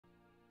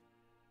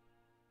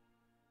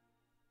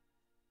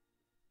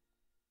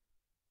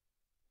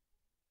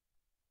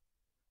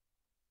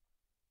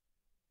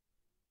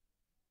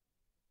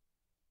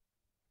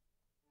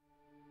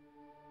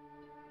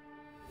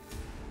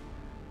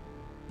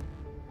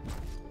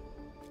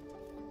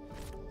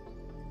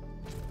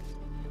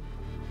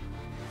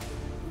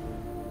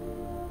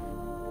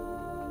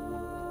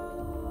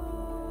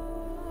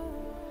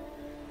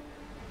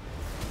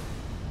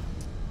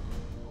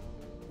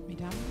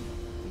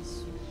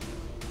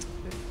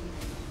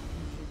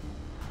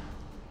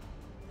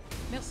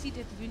Merci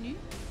d'être venu.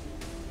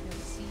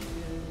 Merci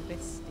de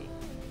rester.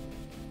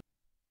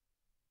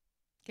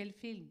 Quel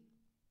film,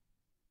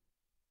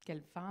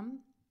 quelle femme,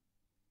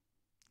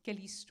 quelle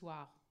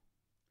histoire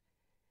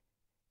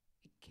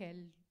et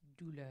quelle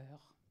douleur.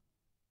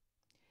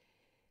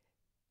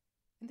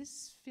 And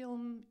this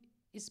film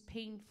is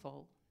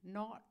painful,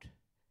 not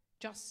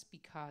just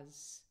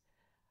because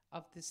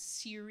of the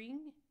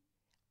searing,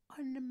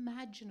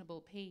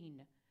 unimaginable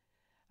pain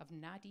of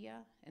Nadia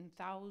and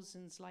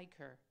thousands like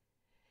her,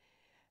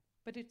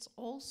 but it's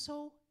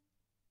also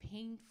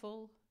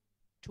painful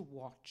to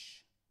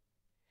watch.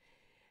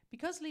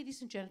 Because,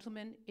 ladies and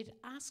gentlemen, it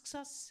asks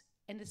us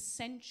an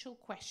essential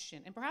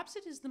question, and perhaps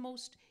it is the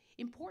most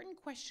important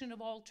question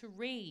of all to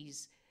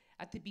raise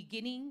at the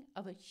beginning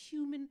of a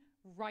human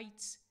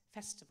rights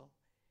festival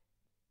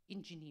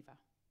in Geneva.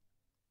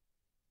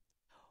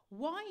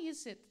 Why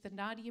is it that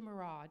Nadia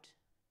Murad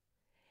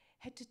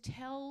had to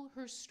tell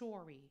her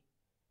story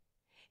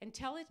and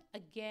tell it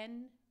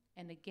again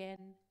and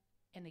again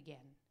and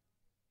again?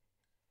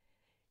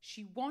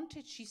 She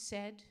wanted, she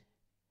said,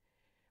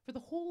 for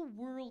the whole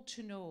world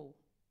to know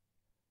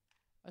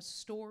a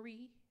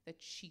story that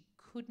she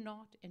could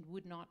not and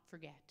would not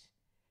forget.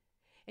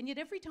 And yet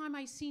every time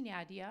I see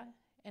Nadia,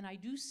 and I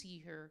do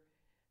see her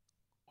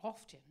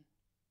often,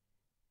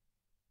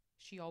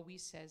 she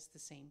always says the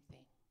same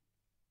thing.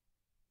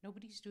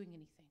 Nobody's doing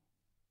anything.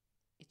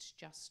 It's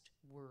just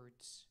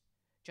words.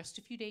 Just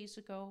a few days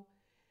ago,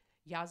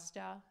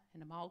 Yazda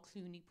and Amal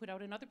Clooney put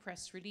out another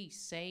press release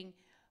saying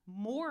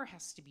more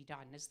has to be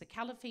done as the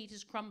caliphate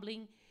is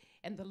crumbling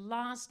and the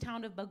last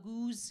town of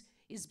Baghouz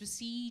is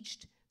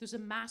besieged. There's a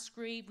mass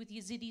grave with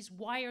Yazidis.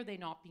 Why are they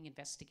not being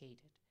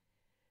investigated?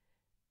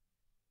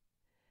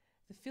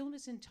 The film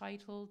is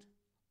entitled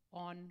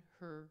On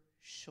Her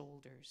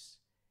Shoulders.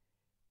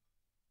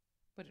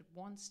 But it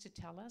wants to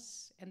tell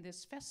us, and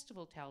this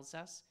festival tells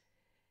us,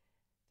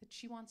 that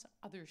she wants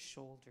other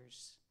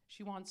shoulders.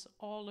 She wants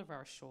all of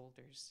our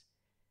shoulders.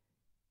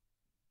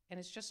 And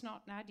it's just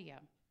not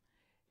Nadia.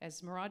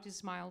 As Murad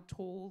Ismail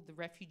told the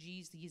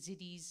refugees, the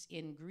Yazidis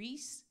in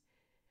Greece,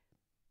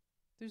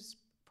 there's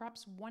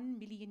perhaps 1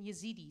 million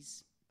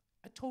Yazidis,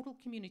 a total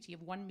community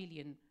of 1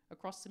 million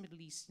across the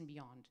Middle East and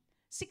beyond.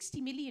 60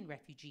 million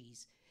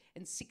refugees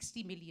and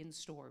 60 million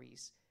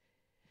stories.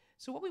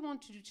 So what we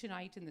want to do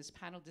tonight in this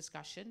panel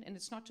discussion, and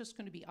it's not just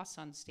going to be us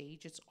on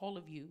stage, it's all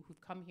of you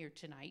who've come here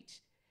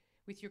tonight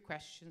with your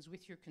questions,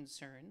 with your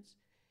concerns,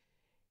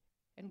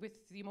 and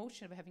with the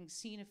emotion of having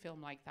seen a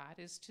film like that,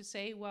 is to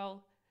say,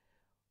 well,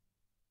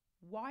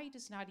 why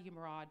does Nadia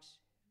Murad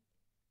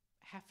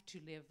have to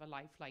live a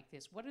life like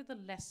this? What are the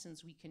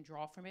lessons we can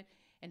draw from it,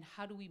 and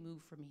how do we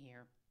move from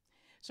here?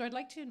 So I'd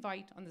like to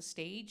invite on the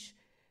stage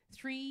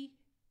 3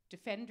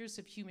 defenders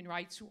of human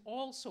rights who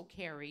also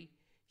carry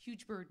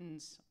huge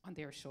burdens on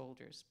their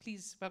shoulders.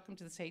 Please welcome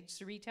to the stage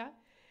Sareta,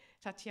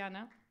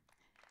 Tetiana,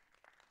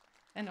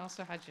 and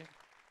also Hajer.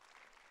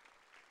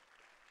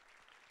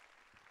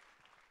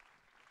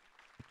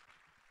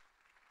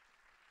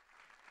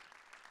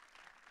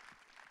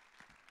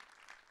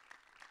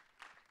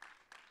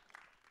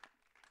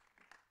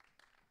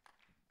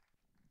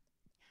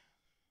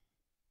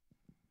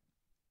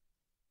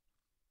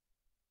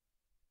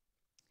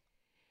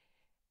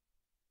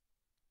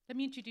 Let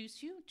me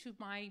introduce you to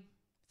my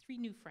 3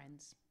 new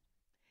friends.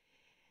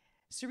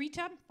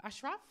 Sareta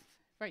Ashraph,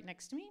 right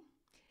next to me,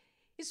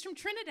 is from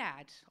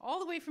Trinidad, all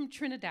the way from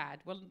Trinidad.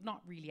 Well,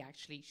 not really,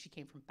 actually. She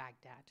came from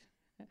Baghdad.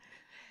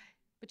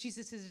 But she's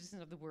a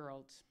citizen of the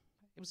world.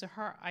 It was a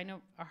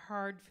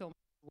hard film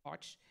to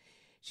watch.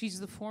 She's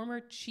the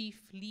former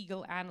chief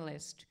legal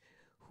analyst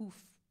who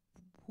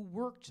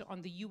worked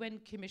on the UN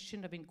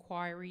Commission of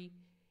Inquiry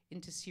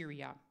into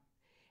Syria.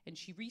 And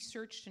she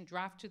researched and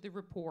drafted the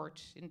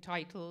report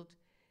entitled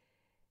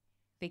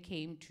They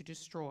Came to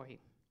Destroy,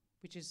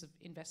 which is an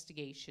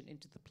investigation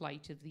into the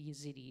plight of the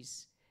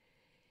Yazidis.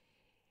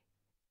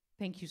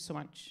 Thank you so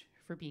much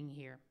for being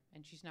here.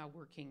 And she's now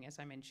working, as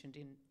I mentioned,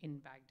 in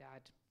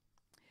Baghdad.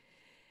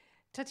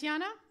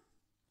 Tetiana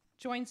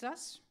joins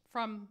us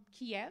from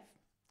Kiev.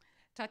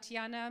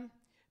 Tetiana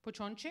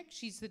Pechonchyk,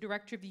 she's the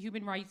director of the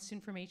Human Rights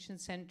Information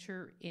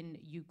Center in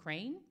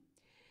Ukraine.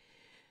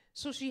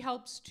 So she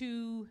helps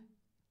to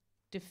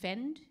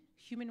defend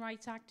human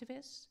rights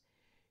activists.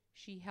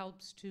 She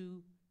helps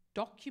to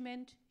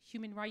document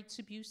human rights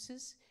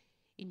abuses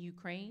in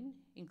Ukraine,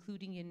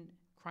 including in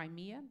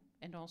Crimea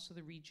and also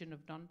the region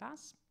of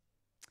Donbass.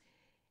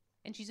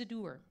 And she's a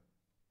doer.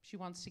 She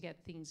wants to get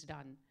things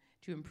done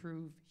to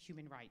improve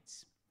human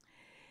rights.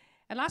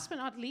 And last but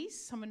not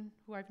least, someone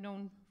who I've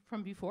known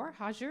from before,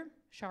 Hajer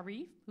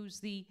Sharief, who's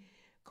the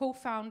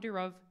co-founder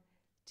of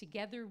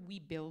Together We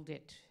Build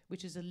It,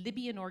 which is a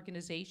Libyan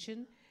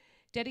organization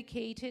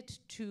dedicated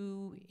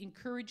to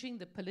encouraging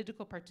the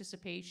political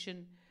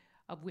participation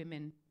of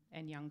women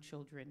and young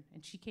children.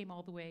 And she came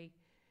all the way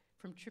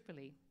from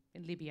Tripoli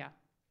in Libya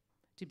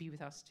to be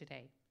with us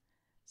today.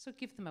 So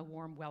give them a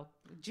warm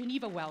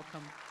Geneva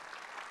welcome.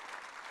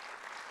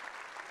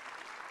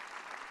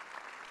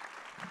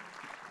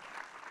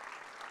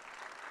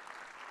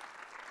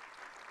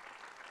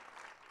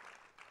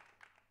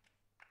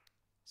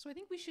 So I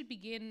think we should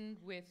begin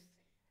with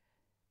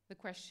the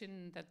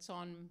question that's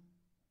on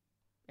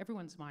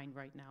everyone's mind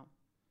right now.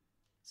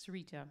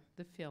 Sareta,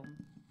 the film,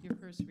 your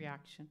first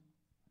reaction.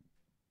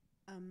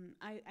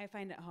 I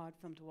find it hard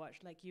film to watch.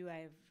 Like you,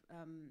 I've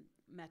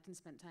met and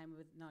spent time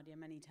with Nadia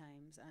many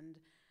times, and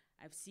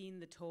I've seen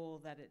the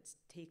toll that it's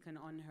taken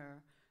on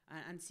her,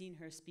 and seen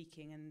her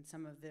speaking and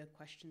some of the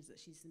questions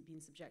that she's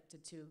been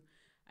subjected to.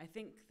 I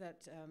think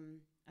that,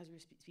 as we were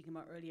speaking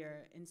about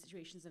earlier, in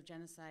situations of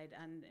genocide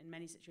and in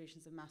many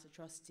situations of mass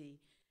atrocity,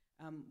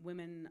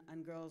 women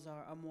and girls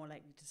are more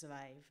likely to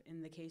survive.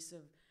 In the case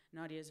of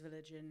Nadia's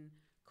village in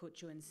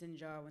Kocho in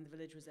Sinjar, when the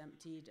village was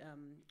emptied,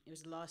 it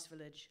was the last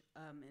village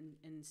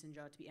in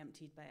Sinjar to be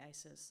emptied by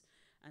ISIS.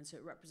 And so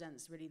it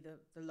represents really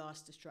the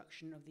last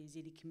destruction of the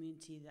Yazidi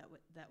community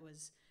that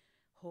was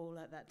whole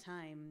at that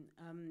time.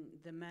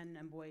 The men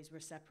and boys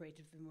were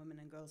separated from women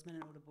and girls, men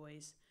and older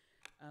boys,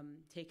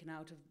 taken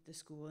out of the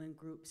school in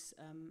groups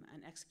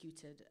and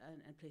executed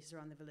in places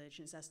around the village.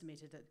 And it's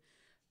estimated that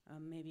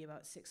maybe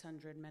about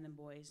 600 men and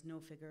boys, no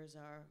figures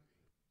are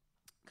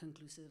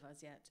conclusive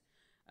as yet,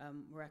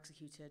 were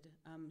executed.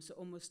 So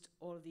almost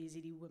all of the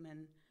Yazidi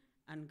women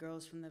and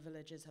girls from the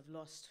villages have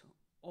lost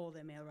all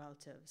their male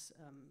relatives,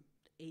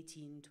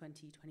 18,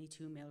 20,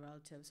 22 male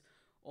relatives,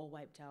 all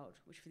wiped out,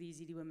 which for the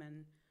Yazidi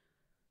women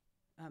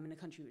in a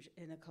culture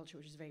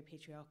which is very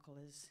patriarchal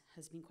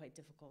has been quite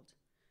difficult.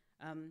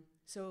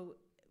 So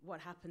what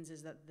happens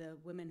is that the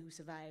women who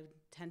survived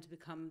tend to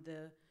become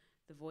the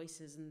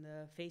voices and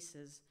the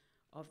faces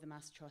of the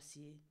mass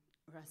atrocity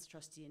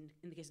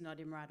in the case of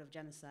Nadia Murad, of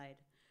genocide.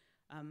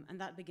 And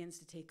that begins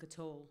to take a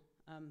toll.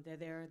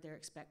 They're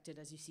expected,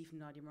 as you see from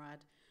Nadia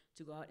Murad,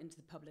 to go out into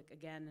the public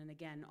again and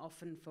again,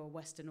 often for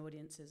Western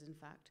audiences, in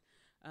fact,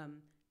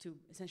 to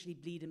essentially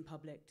bleed in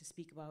public, to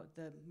speak about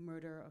the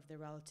murder of their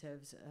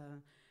relatives,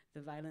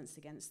 the violence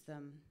against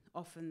them.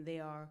 Often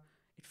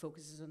it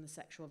focuses on the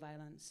sexual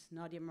violence.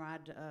 Nadia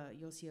Murad,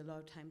 you'll see a lot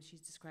of times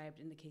she's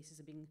described in the cases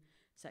of being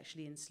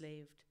sexually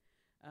enslaved.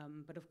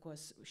 But of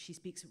course, she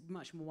speaks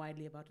much more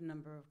widely about a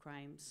number of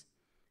crimes.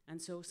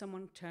 And so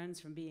someone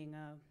turns from being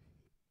a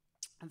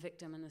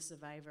victim and a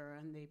survivor,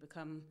 and they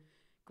become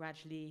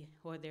gradually,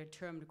 or they're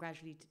termed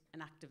gradually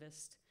an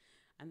activist.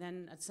 And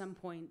then at some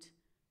point,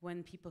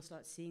 when people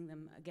start seeing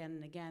them again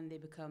and again, they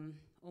become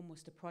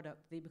almost a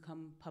product. They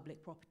become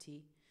public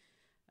property.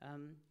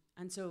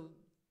 And so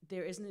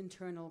there is an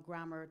internal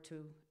grammar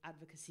to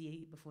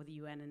advocacy before the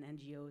UN and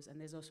NGOs, and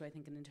there's also, I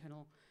think, an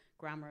internal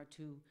grammar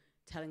to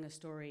telling a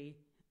story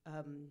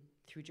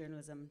through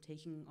journalism,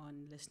 taking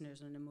on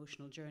listeners on an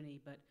emotional journey.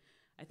 But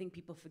I think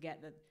people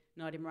forget that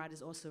Nadia Murad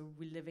is also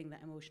reliving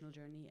that emotional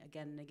journey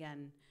again and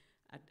again.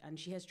 And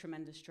she has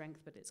tremendous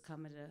strength, but it's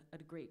come at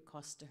a great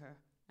cost to her.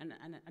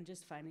 And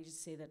just finally,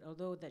 just say that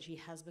although that she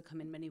has become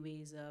in many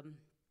ways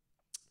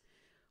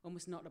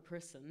almost not a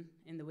person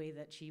in the way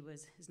that she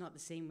was, is not the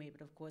same way,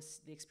 but of course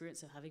the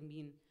experience of having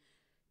been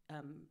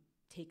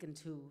taken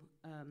to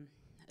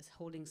as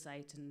holding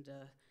site and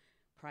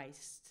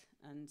priced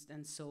and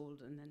then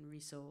sold and then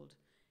resold,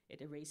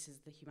 it erases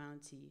the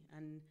humanity.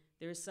 And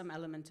there is some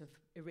element of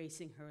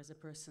erasing her as a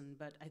person,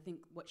 but I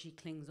think what she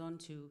clings on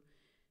to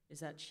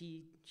is that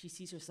she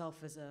sees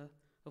herself as a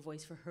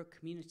voice for her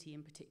community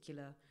in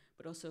particular,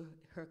 but also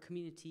her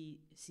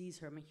community sees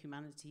her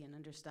humanity and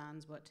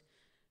understands what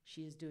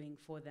she is doing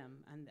for them,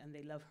 and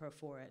they love her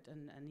for it.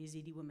 And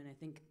Yazidi women, I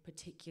think,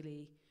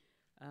 particularly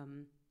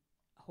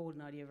hold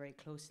Nadia very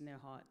close in their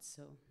hearts.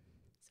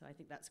 So I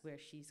think that's where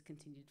she's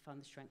continued to find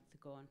the strength to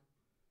go on.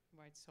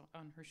 Right, so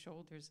on her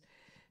shoulders.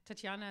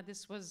 Tetiana,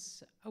 this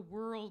was a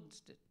world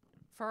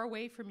far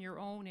away from your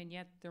own, and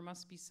yet there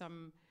must be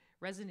some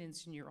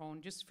resonance in your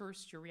own. Just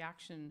first, your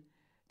reaction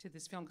to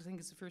this film, because I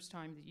think it's the first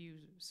time that you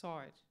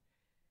saw it.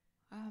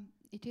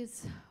 It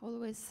is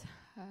always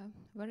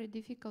very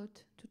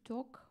difficult to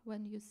talk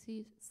when you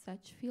see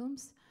such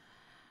films,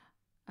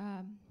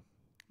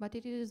 but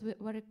it is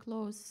very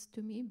close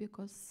to me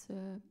because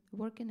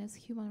working as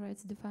human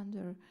rights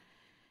defender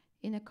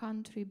in a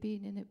country,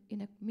 being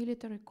in a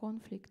military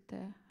conflict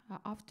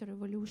after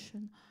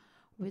revolution,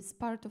 with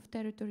part of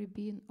territory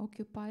being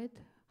occupied,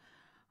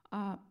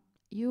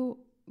 you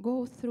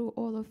go through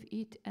all of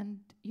it, and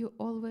you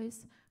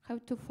always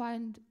have to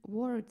find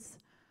words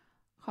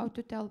how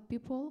to tell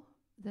people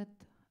that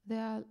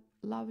their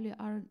lovely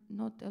are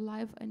not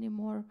alive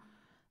anymore.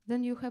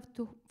 Then you have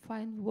to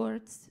find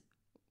words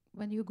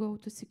when you go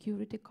to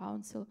Security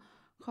Council,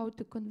 how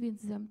to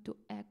convince them to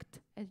act,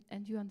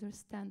 and you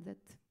understand that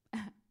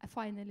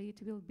finally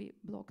it will be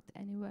blocked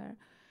anywhere.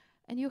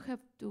 And you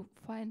have to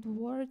find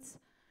words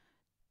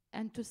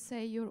and to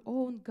say your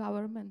own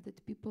government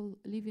that people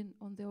living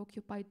on the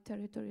occupied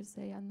territories,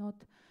 they are not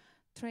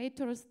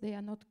traitors, they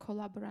are not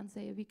collaborators,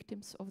 they are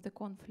victims of the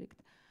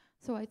conflict.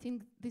 So I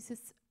think this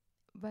is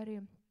very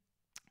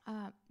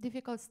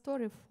difficult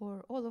story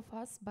for all of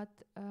us, but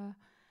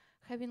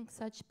having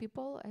such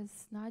people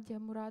as Nadia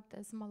Murad,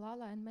 as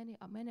Malala, and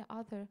many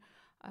other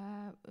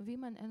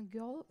women and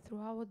girls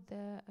throughout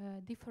the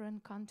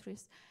different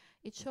countries,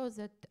 it shows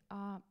that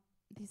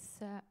this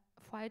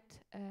fight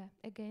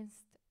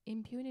against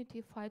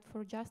impunity, fight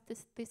for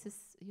justice, this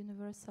is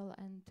universal,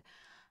 and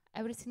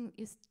everything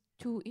is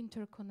too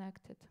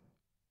interconnected.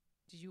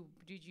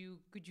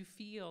 Could you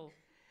feel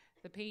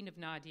the pain of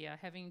Nadia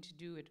having to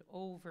do it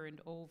over and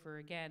over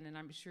again? And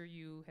I'm sure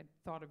you had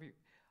thought of your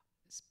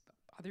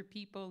other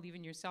people,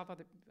 even yourself,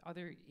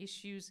 other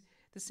issues,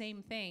 the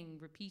same thing,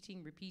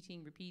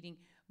 repeating,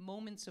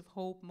 moments of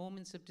hope,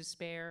 moments of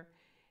despair,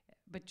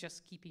 but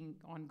just keeping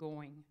on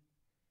going.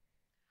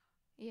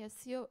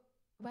 Yes,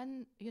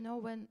 when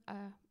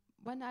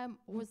I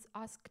was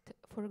asked,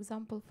 for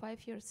example,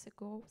 5 years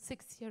ago,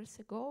 6 years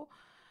ago,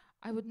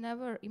 I would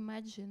never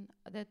imagine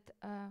that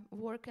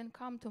war can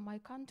come to my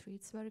country.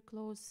 It's very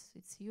close,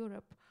 it's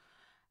Europe.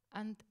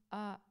 And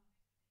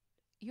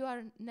you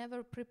are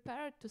never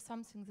prepared to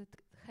something that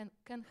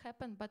can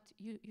happen, but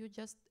you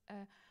just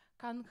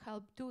can't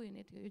help doing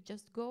it. You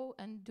just go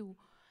and do.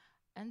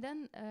 And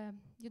then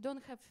you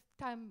don't have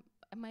time,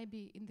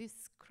 maybe in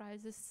this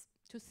crisis,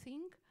 to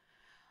think.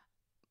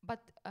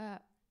 But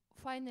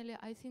finally,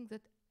 I think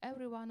that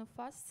every one of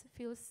us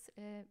feels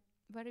a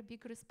very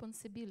big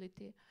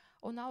responsibility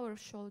on our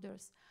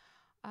shoulders.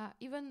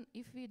 Even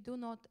if we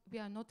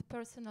are not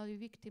personally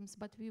victims,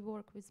 but we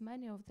work with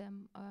many of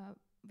them,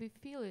 we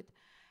feel it.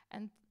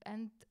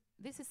 And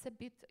this is a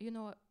bit,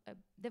 a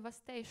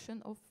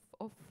devastation of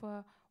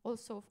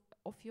also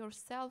of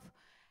yourself.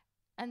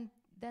 And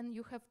then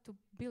you have to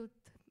build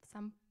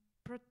some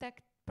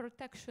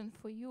protection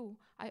for you.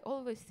 I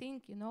always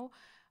think,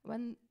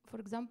 when, for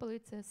example,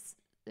 it says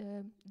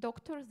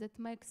doctors that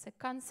makes a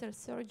cancer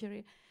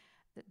surgery,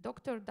 the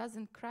doctor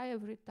doesn't cry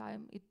every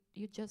time.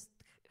 You just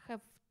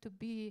have to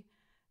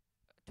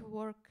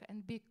work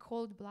and be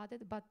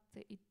cold-blooded, but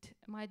it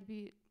might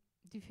be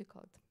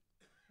difficult.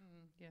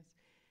 Yes.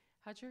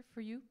 Hajer,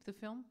 for you, the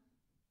film?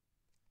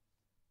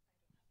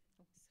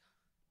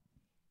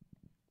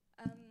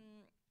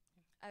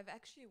 I've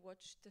actually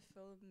watched the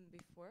film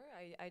before.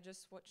 I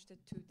just watched it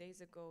 2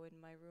 days ago in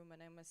my room,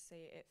 and I must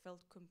say it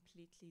felt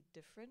completely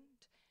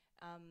different.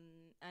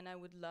 And I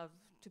would love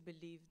to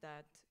believe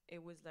that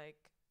it was like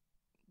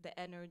the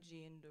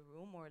energy in the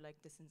room, or like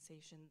the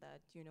sensation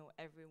that,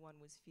 everyone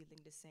was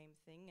feeling the same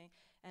thing.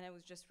 And I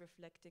was just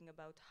reflecting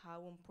about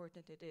how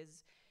important it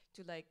is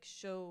to like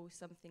show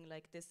something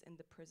like this in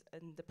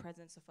the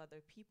presence of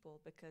other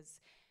people, because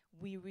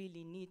we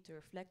really need to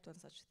reflect on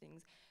such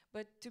things.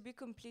 But to be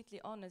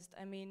completely honest,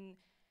 I mean,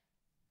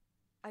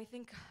 I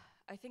think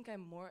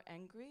I'm more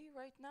angry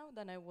right now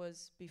than I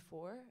was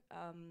before.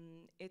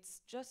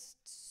 It's just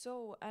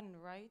so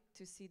unright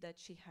to see that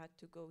she had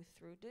to go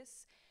through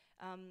this.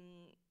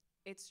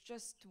 It's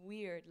just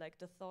weird, like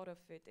the thought of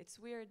it. It's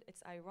weird,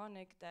 it's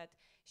ironic that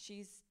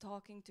she's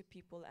talking to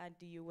people at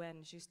the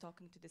UN, she's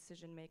talking to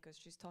decision makers,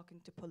 she's talking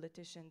to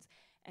politicians,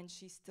 and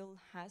she still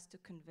has to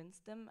convince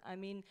them. I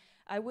mean,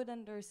 I would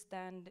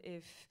understand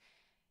if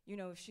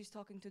she's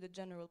talking to the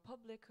general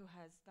public who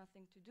has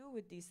nothing to do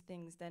with these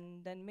things,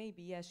 then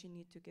maybe, yes, she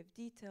need to give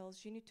details,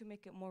 she need to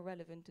make it more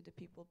relevant to the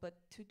people. But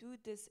to do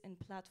this in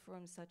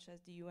platforms such as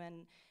the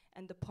UN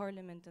and the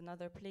parliament and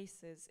other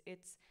places,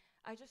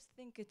 I just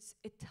think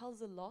it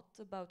tells a lot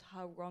about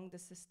how wrong the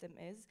system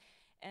is.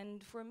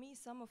 And for me,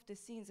 some of the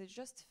scenes, it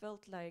just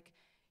felt like,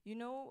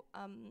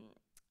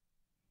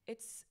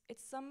 it's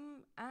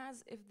some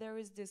as if there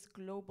is this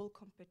global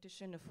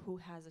competition of who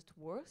has it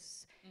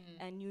worse,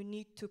 and you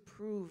need to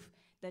prove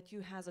that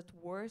you has it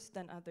worse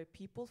than other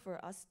people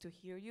for us to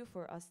hear you,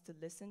 for us to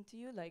listen to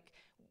you, like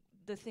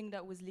the thing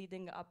that was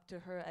leading up to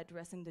her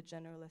addressing the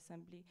General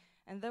Assembly.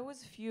 And there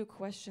was a few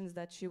questions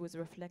that she was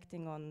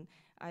reflecting on.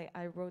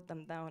 I wrote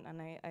them down,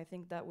 and I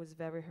think that was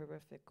very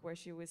horrific, where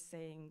she was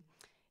saying,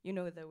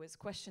 there was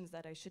questions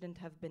that I shouldn't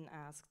have been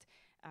asked.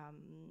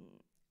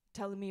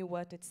 Tell me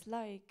what it's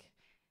like,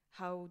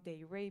 how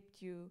they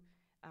raped you.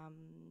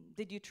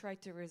 Did you try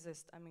to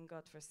resist? I mean,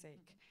 God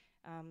forsake.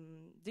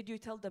 Did you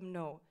tell them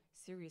no?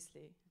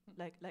 Seriously,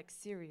 like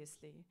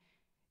seriously.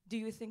 Do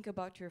you think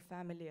about your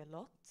family a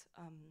lot?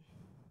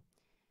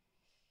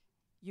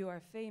 You are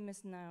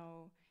famous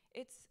now.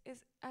 It's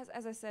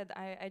as I said,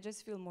 I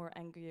just feel more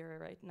angrier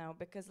right now,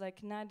 because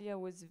like Nadia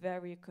was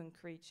very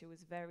concrete. She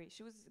was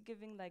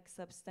giving like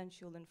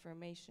substantial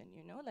information,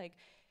 like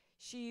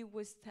she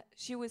was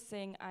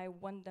saying, I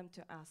want them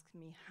to ask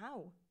me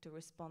how to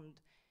respond,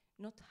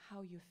 not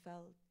how you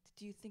felt.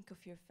 Do you think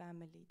of your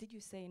family? Did you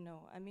say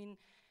no? I mean,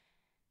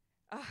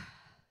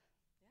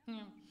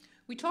 yeah.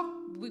 We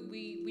talked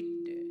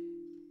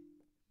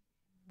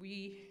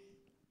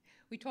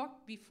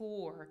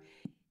before,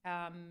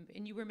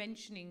 and you were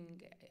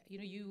mentioning,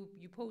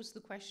 you posed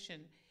the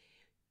question,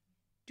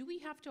 do we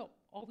have to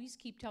always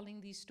keep telling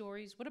these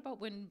stories? What about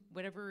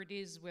whatever it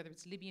is, whether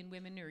it's Libyan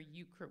women or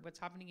what's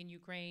happening in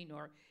Ukraine,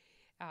 or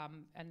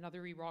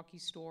another Iraqi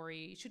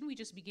story? Shouldn't we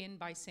just begin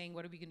by saying,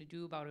 what are we going to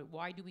do about it?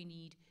 Why do we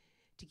need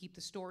to keep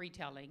the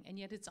storytelling? And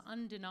yet it's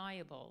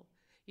undeniable,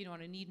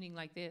 on an evening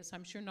like this,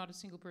 I'm sure not a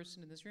single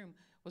person in this room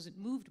wasn't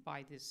moved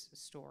by this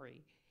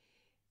story,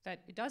 that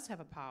it does have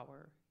a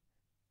power.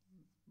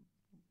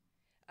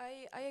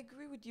 I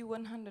agree with you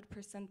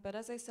 100%, but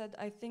as I said,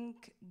 I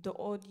think the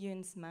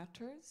audience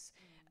matters.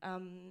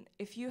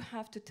 If you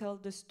have to tell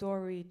the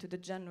story to the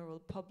general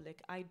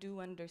public, I do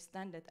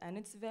understand it, and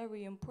it's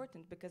very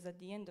important because at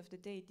the end of the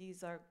day,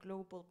 these are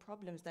global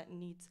problems that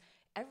needs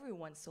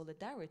everyone's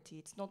solidarity.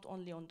 It's not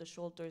only on the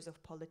shoulders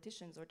of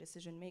politicians or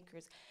decision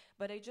makers,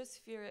 but I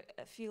just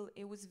feel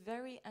it was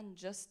very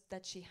unjust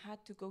that she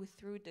had to go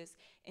through this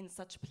in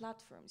such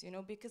platforms, you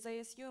know, because I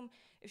assume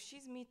if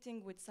she's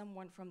meeting with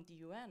someone from the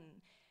UN,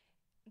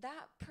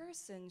 that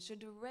person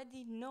should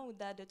already know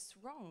that it's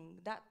wrong.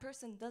 That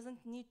person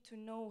doesn't need to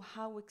know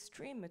how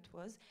extreme it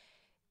was.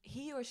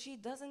 He or she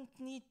doesn't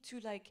need to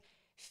like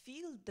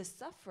feel the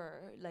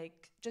suffer,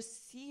 like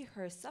just see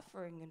her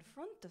suffering in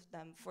front of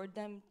them for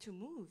them to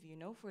move, you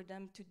know, for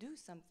them to do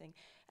something.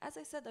 As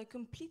I said, I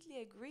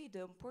completely agree.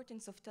 The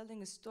importance of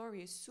telling a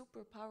story is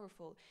super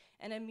powerful.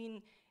 And I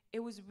mean, it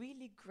was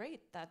really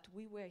great that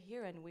we were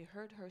here and we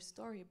heard her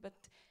story, but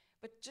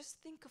just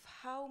think of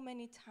how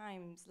many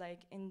times,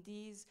 like in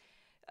these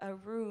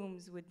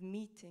rooms with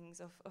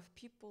meetings of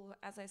people,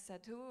 as I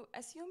said, who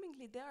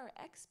assumingly they are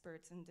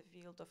experts in the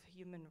field of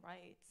human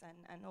rights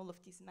and all of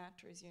these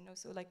matters, you know.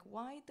 So like,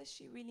 why does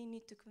she really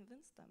need to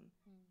convince them?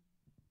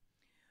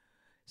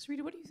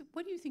 Sareta,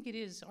 what do you think it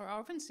is? Or I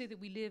often say that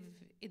we live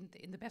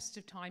in the best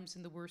of times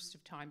and the worst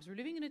of times. We're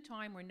living in a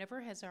time where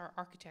never has our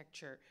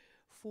architecture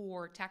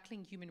for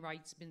tackling human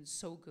rights been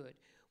so good.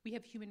 We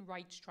have human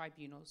rights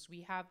tribunals.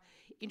 We have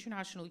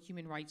international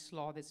human rights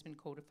law that's been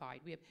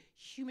codified. We have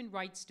human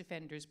rights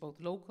defenders,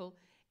 both local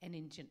and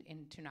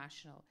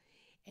international.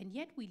 And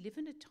yet we live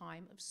in a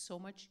time of so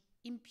much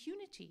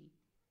impunity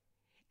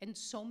and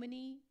so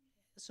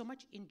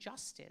much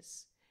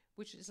injustice,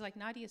 which is like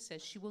Nadia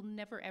says, she will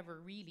never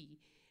ever really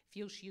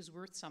feel she is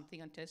worth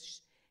something until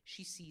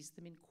she sees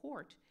them in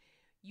court.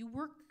 You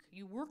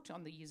worked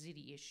on the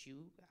Yazidi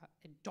issue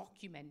and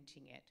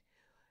documenting it.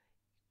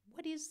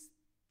 What is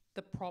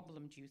the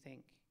problem, do you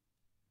think?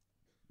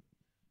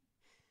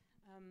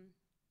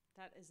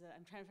 That is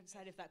I'm trying to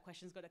decide if that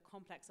question's got a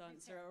complex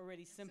answer or a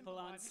really simple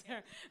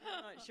answer.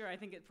 I'm not sure. I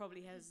think it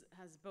probably has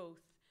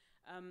both.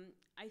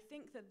 I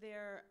think that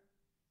there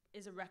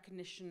is a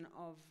recognition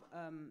of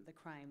the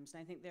crimes.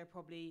 And I think they're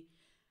probably,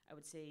 I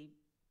would say,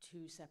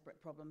 two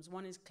separate problems.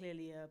 One is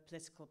clearly a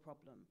political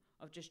problem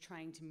of just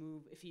trying to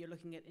move, if you're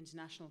looking at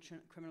international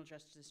criminal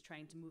justice,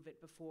 trying to move it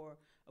before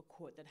a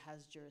court that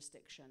has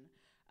jurisdiction.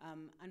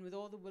 And with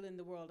all the will in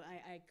the world,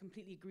 I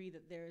completely agree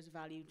that there is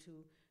value to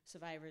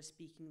survivors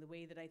speaking. The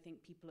way that I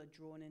think people are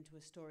drawn into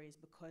a story is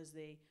because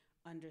they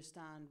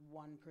understand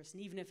one person,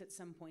 even if at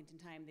some point in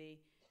time they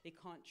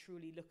can't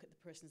truly look at the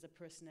person as a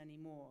person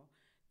anymore.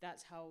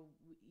 That's how,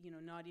 you know,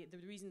 Nadia, the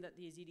reason that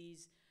the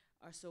Yazidis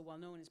are so well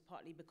known is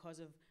partly because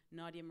of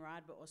Nadia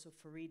Murad, but also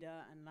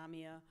Farida and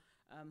Lamia,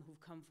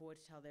 who've come forward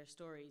to tell their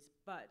stories.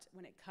 But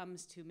when it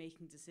comes to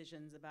making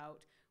decisions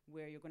about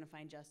where you're going to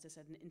find justice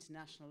at an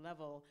international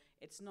level,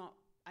 it's not,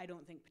 I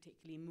don't think,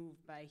 particularly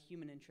moved by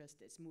human interest.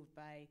 It's moved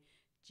by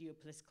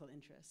geopolitical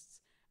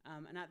interests.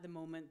 And at the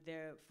moment,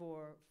 there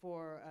for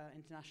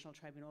international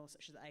tribunals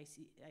such as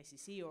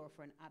ICC or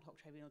for an ad hoc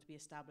tribunal to be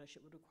established,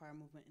 it would require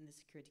movement in the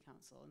Security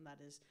Council, and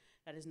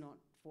that is not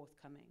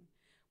forthcoming.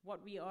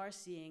 What we are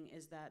seeing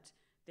is that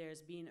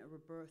there's been a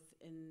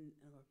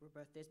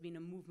there's been a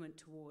movement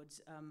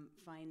towards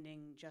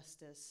finding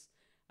justice,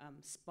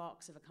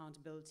 sparks of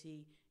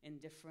accountability in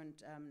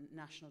different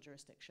national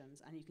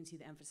jurisdictions. And you can see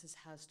the emphasis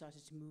has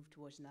started to move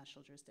towards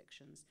national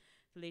jurisdictions.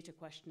 The later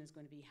question is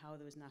going to be how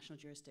those national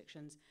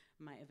jurisdictions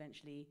might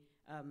eventually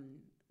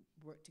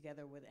work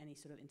together with any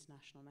sort of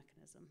international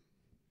mechanism.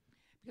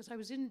 Because I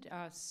was in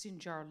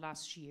Sinjar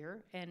last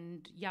year,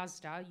 and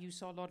Yazda, you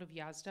saw a lot of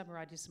Yazda,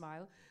 Murad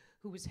Ismail,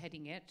 who was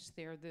heading it.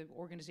 They're the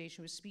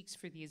organization which speaks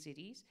for the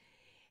Yazidis.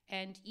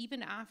 And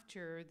even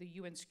after the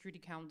UN Security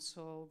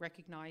Council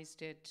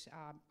recognized it,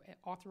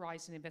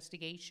 authorized an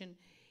investigation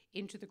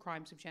into the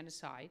crimes of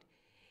genocide,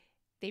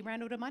 they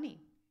ran out of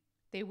money.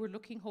 They were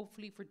looking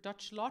hopefully for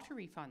Dutch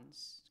lottery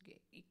funds,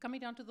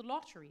 coming down to the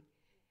lottery.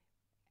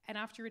 And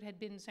after it had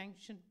been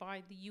sanctioned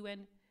by the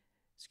UN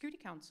Security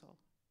Council.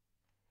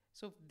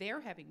 So if they're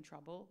having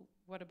trouble,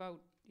 what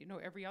about, you know,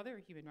 every other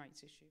human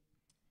rights issue?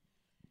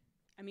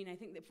 I mean, I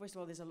think that, first of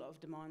all, there's a lot of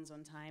demands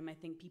on time. I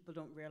think people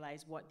don't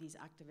realize what these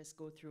activists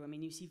go through. I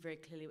mean, you see very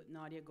clearly what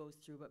Nadia goes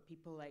through, but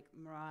people like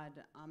Murad,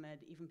 Ahmed,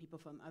 even people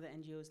from other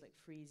NGOs like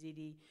Free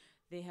Yazidi,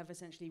 they have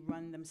essentially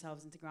run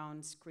themselves into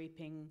ground,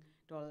 scraping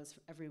dollars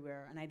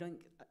everywhere. And I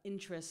think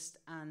interest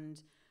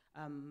and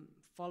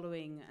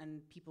following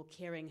and people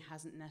caring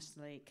hasn't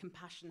necessarily,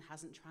 compassion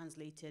hasn't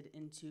translated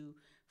into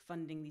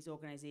funding these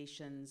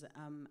organizations,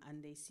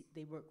 and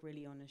they work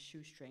really on a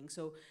shoestring.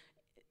 So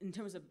in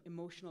terms of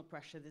emotional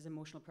pressure, there's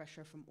emotional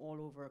pressure from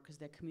all over because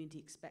their community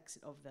expects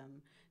it of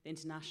them. The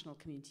international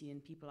community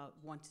and people out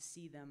want to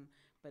see them,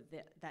 but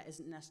that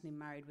isn't necessarily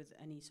married with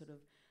any sort of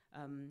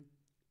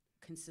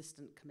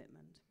consistent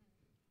commitment.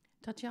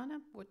 Tetiana,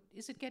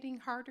 is it getting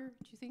harder,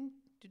 do you think,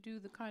 to do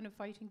the kind of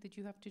fighting that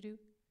you have to do?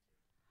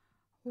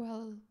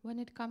 Well, when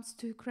it comes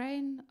to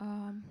Ukraine,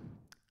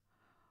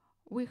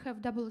 we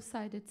have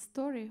double-sided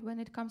story when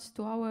it comes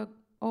to our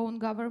own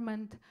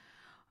government.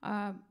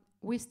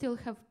 We still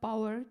have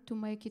power to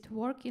make it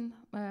working.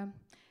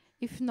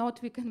 If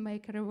not, we can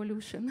make a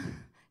revolution.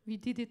 We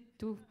did it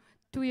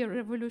two-year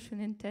revolution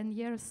in 10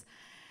 years.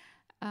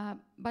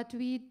 But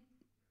we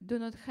do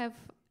not have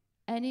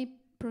any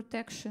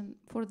protection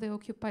for the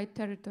occupied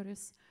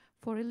territories,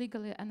 for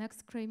illegally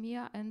annexed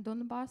Crimea and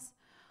Donbass,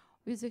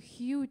 with a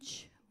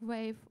huge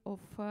wave of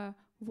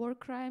war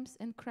crimes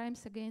and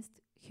crimes against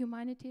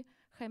humanity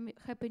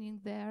happening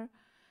there.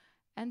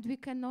 And we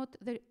cannot,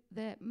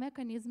 the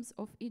mechanisms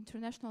of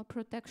international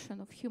protection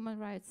of human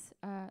rights,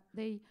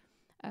 they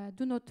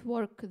do not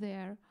work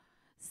there.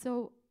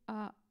 So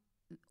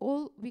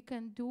all we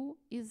can do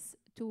is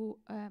to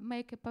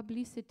make a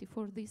publicity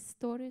for these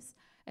stories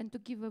and to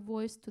give a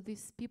voice to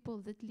these people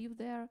that live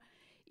there.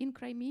 In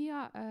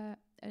Crimea,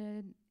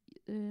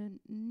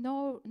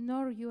 no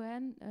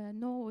UN,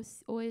 no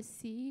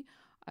OSCE,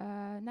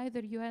 neither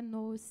UN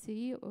nor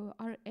OSCE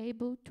are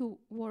able to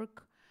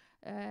work.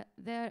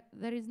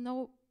 There is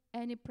no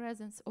any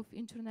presence of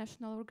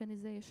international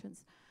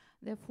organizations.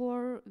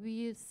 Therefore,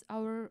 with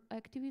our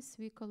activists,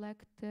 we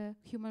collect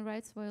human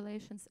rights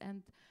violations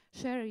and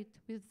share it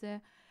with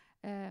the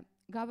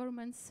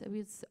governments,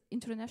 with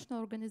international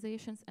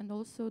organizations, and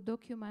also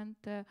document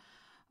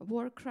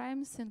war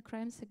crimes and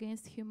crimes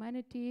against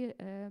humanity,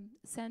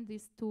 send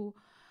this to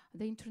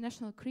the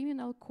International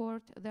Criminal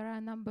Court. There are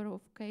a number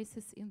of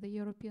cases in the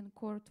European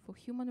Court for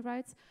Human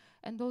Rights,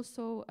 and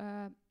also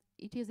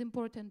it is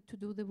important to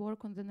do the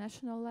work on the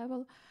national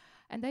level.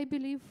 And I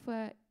believe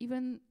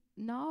even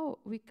now,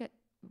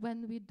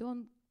 when we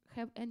don't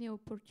have any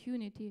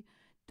opportunity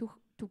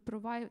to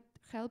provide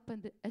help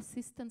and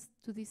assistance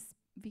to these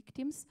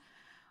victims,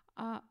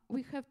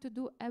 we have to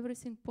do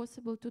everything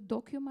possible to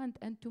document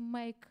and to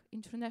make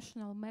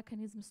international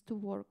mechanisms to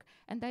work.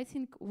 And I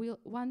think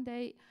one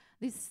day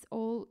this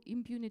all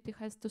impunity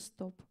has to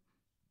stop.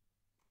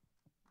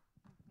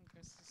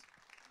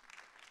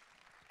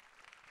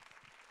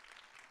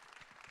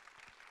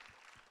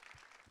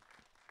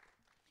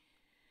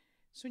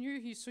 So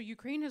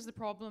Ukraine has the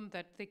problem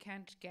that they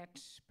can't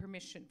get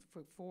permission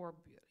for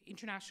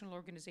international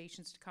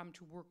organizations to come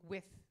to work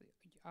with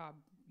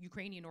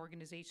Ukrainian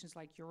organizations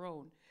like your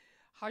own.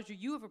 Hajer,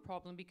 you have a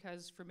problem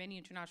because for many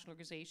international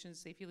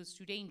organizations, they feel it's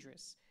too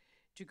dangerous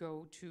to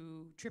go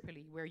to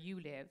Tripoli, where you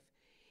live.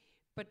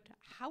 But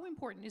how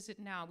important is it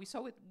now? We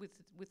saw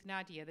with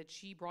Nadia that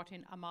she brought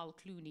in Amal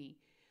Clooney,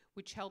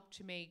 which helped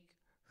to make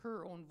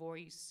her own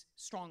voice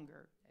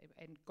stronger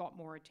and got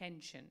more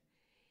attention.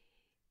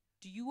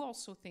 Do you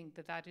also think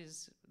that that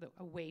is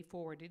a way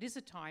forward? It is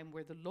a time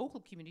where the local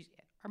communities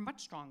are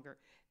much stronger.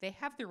 They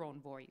have their own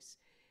voice.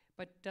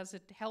 But does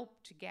it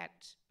help to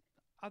get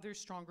other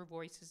stronger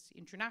voices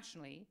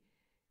internationally,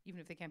 even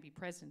if they can't be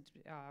present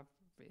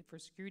for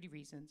security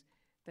reasons,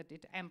 that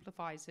it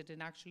amplifies it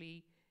and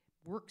actually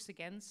works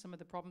against some of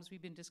the problems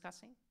we've been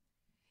discussing?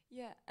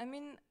 Yeah, I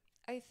mean,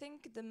 I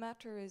think the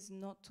matter is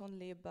not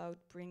only about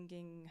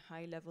bringing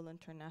high-level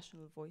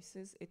international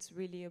voices, it's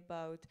really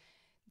about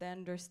the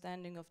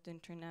understanding of the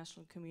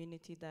international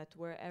community that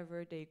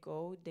wherever they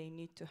go, they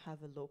need to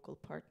have a local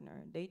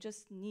partner. They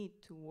just need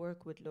to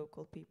work with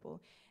local people.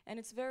 And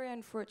it's very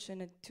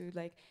unfortunate to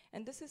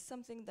and this is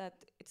something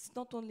that it's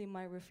not only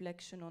my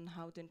reflection on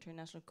how the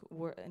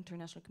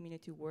international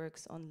community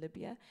works on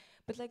Libya,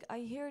 but I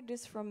hear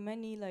this from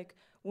many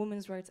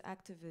women's rights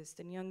activists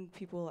and young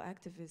people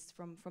activists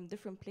from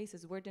different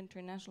places where the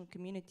international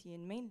community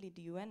and mainly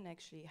the UN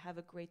actually have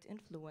a great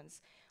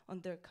influence on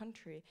their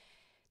country.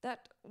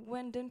 That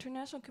when the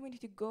international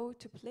community go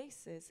to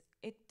places,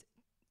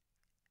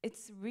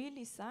 it's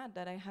really sad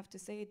that I have to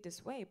say it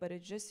this way, but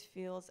it just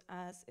feels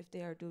as if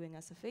they are doing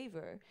us a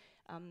favor.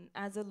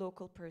 As a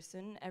local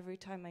person, every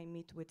time I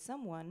meet with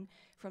someone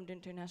from the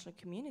international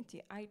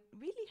community, I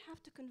really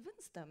have to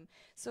convince them.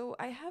 So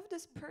I have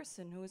this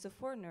person who is a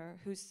foreigner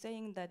who's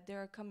saying that they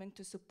are coming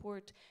to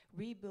support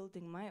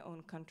rebuilding my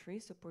own country,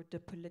 support the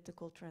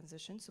political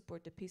transition,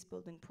 support the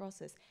peace-building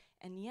process.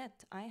 And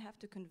yet, I have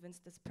to convince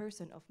this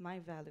person of my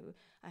value.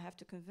 I have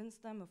to convince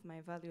them of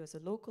my value as a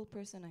local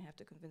person. I have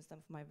to convince them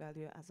of my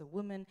value as a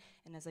woman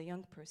and as a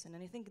young person.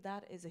 And I think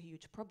that is a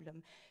huge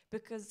problem,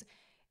 because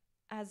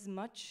as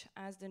much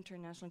as the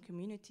international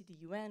community,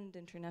 the UN, the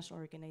international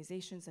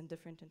organizations, and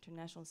different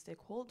international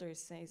stakeholders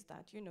says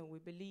that, we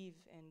believe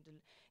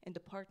in the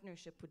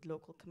partnership with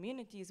local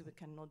communities, we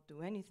cannot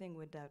do anything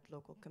without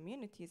local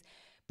communities,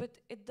 but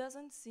it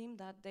doesn't seem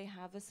that they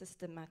have a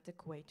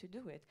systematic way to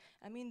do it.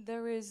 I mean,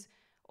 there is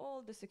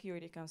all the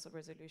Security Council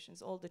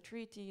resolutions, all the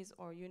treaties,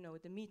 or,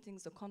 the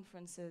meetings, the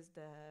conferences,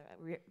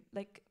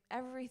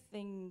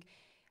 everything.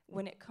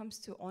 When it comes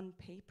to on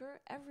paper,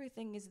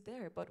 everything is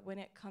there, but when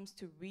it comes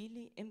to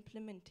really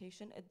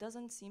implementation, it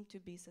doesn't seem to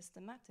be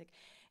systematic.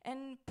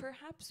 And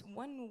perhaps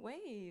one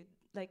way,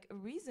 a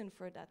reason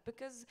for that,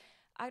 because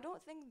I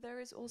don't think there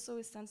is also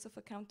a sense of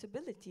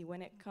accountability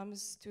when it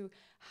comes to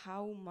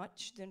how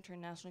much the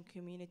international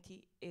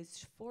community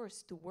is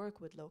forced to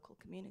work with local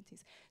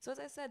communities. So as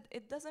I said,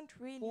 it doesn't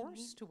really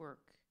forced to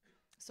work.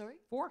 Sorry?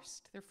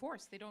 Forced. They're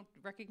forced. They don't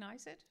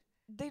recognize it.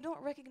 They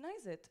don't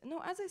recognize it.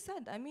 No, as I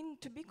said, I mean,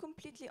 to be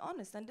completely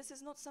honest, and this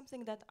is not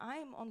something that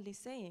I'm only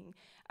saying.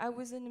 I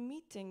was in a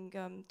meeting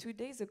 2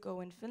 days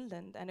ago in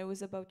Finland, and it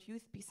was about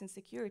youth, peace, and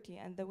security,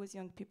 and there was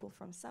young people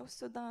from South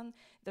Sudan,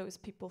 there was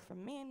people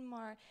from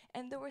Myanmar,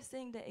 and they were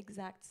saying the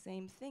exact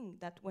same thing,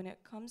 that when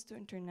it comes to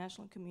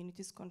international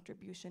community's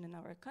contribution in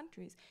our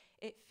countries,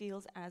 it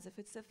feels as if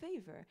it's a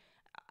favor.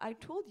 I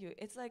told you,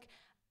 it's like,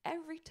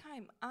 every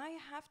time I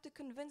have to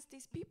convince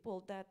these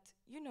people that,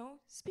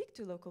 speak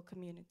to local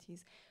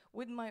communities.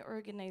 With my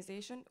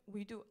organization,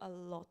 we do a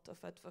lot of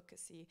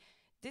advocacy.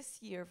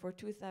 This year, for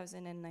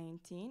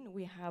 2019,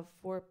 we have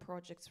 4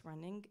 projects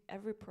running.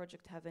 Every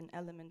project have an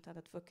element of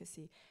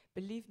advocacy.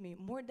 Believe me,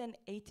 more than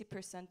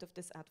 80% of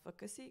this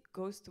advocacy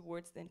goes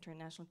towards the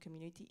international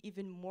community,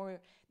 even more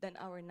than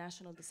our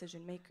national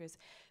decision makers.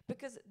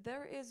 Because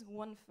there is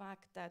one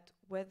fact that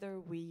whether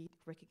we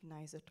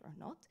recognize it or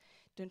not,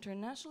 the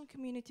international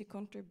community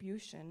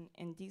contribution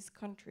in these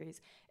countries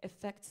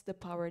affects the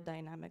power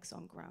dynamics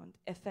on ground,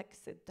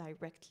 affects it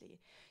directly.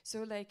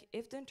 So like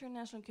if the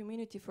international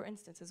community, for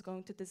instance, is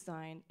going to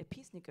design a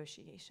peace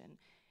negotiation,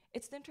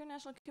 it's the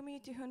international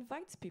community who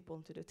invites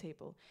people to the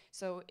table.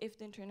 So if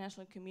the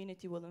international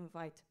community will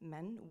invite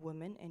men,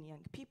 women, and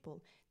young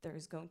people, there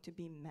is going to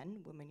be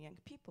men, women, young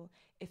people.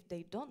 If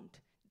they don't,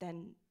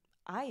 then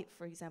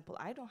for example,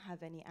 I don't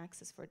have any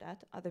access for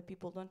that. Other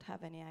people don't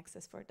have any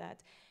access for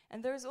that.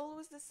 And there's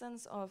always the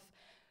sense of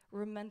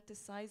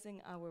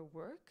romanticizing our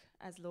work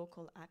as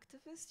local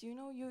activists.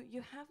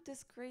 You have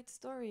this great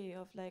story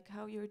of like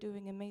how you're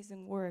doing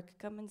amazing work,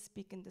 come and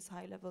speak in this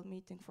high-level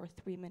meeting for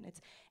 3 minutes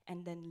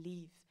and then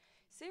leave.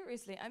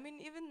 Seriously, I mean,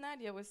 even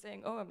Nadia was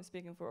saying, oh, I'm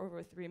speaking for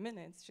over 3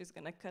 minutes. She's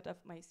gonna cut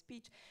off my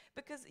speech.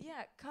 Because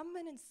yeah, come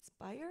and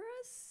inspire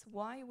us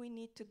why we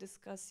need to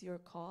discuss your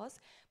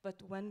cause.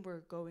 But when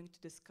we're going to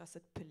discuss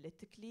it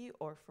politically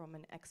or from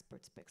an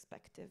expert's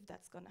perspective,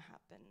 that's gonna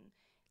happen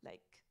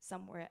like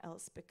somewhere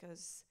else,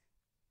 because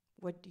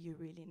what do you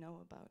really know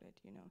about it,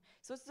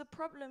 So the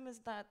problem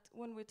is that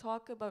when we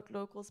talk about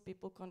locals,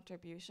 people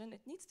contribution,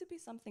 it needs to be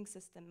something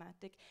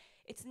systematic.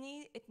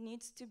 It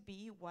needs to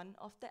be one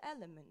of the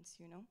elements,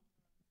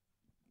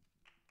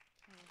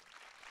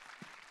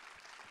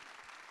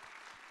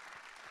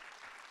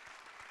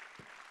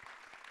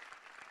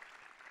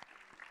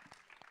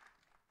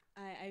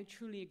 I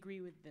truly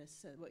agree with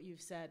this, what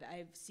you've said.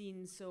 I've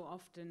seen so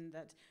often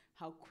that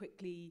how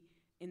quickly,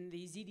 in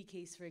the Yazidi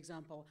case, for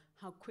example,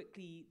 how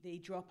quickly they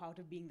drop out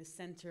of being the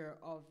center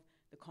of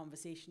the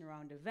conversation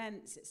around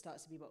events. It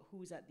starts to be about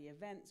who's at the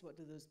events, what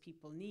do those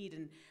people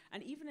need,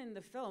 and even in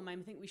the film, I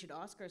think we should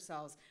ask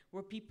ourselves: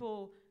 were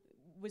people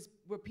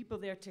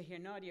there to hear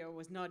Nadia, or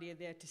was Nadia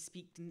there to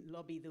speak and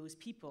lobby those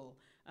people?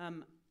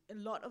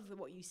 A lot of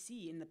what you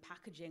see in the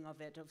packaging of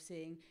it, of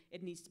saying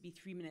it needs to be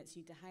 3 minutes,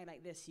 you need to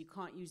highlight this, you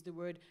can't use the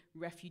word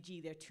refugee,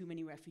 there are too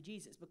many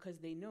refugees. It's because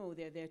they know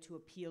they're there to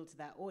appeal to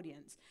that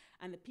audience.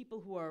 And the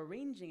people who are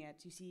arranging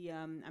it, you see,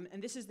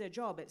 and this is their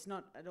job, it's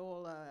not at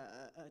all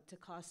to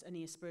cast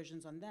any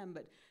aspersions on them,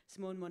 but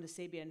Simone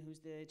Monasabian, who's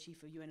the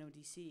chief of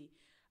UNODC,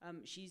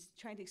 she's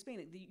trying to explain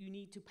it. You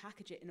need to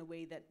package it in a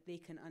way that they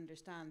can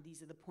understand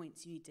these are the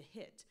points you need to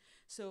hit.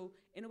 So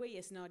in a way,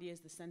 yes, Nadia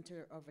is the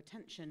center of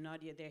attention.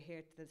 Nadia, they're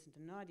here to listen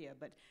to Nadia.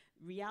 But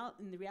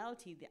in the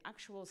reality, the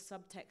actual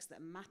subtext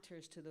that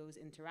matters to those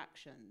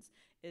interactions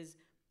is,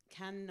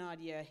 can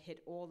Nadia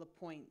hit all the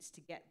points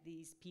to get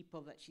these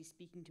people that she's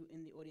speaking to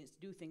in the audience to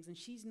do things? And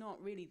she's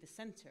not really the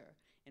center,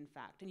 in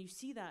fact. And you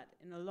see that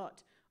in a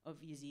lot of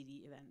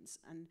Yazidi events.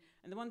 And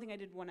the one thing I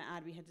did want to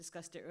add, we had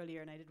discussed it earlier,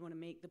 and I did want to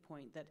make the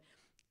point that,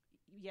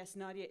 yes,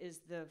 Nadia is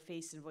the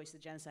face and voice of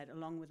genocide,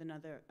 along with a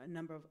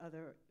number of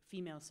other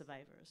female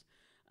survivors.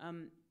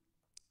 And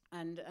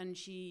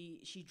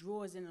she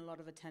draws in a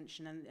lot of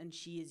attention, and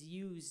she is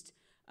used,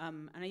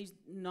 and I use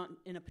not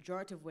in a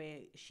pejorative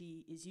way,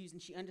 she is used,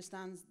 and she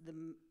understands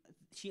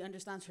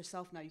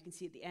herself now. You can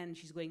see at the end,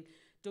 she's going,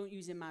 don't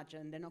use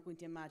imagine, they're not going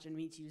to imagine,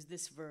 we need to use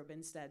this verb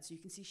instead. So you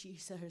can see she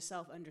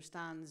herself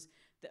understands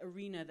the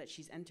arena that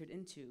she's entered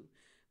into.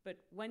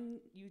 But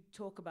when you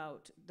talk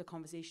about the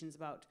conversations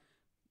about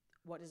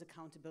what is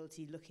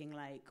accountability looking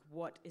like,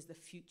 what is the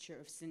future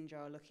of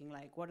Sinjar looking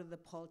like, what are the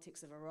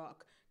politics of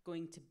Iraq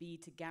going to be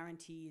to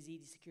guarantee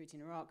Yazidi security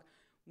in Iraq,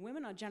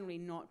 women are generally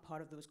not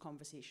part of those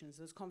conversations.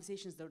 Those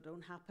conversations that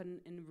don't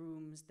happen in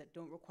rooms, that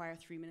don't require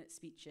 3-minute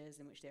speeches,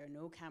 in which there are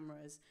no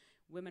cameras.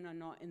 Women are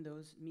not in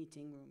those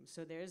meeting rooms.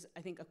 So there's,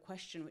 I think, a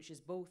question which is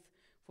both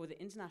for the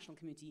international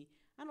community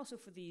and also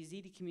for the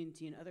Yazidi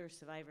community and other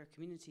survivor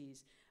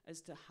communities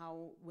as to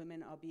how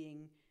women are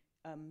being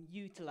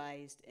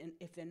utilized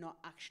if they're not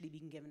actually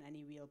being given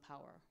any real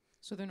power.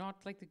 So they're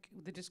not like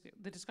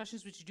the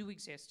discussions which do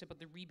exist about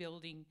the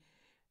rebuilding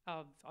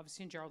of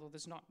Sinjar, although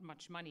there's not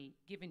much money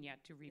given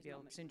yet to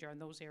rebuild Sinjar in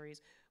those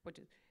areas. But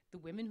the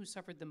women who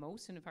suffered the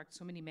most, and in fact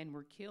so many men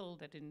were killed,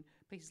 that in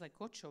places like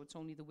Kocho, it's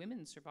only the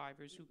women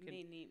survivors who can...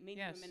 Mainly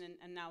yes. women,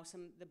 and now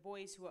the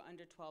boys who were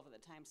under 12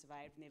 at the time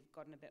survived, and they've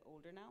gotten a bit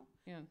older now.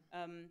 Yeah.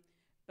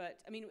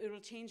 But I mean, it will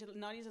change.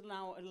 Nadia's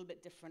now a little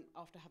bit different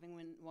after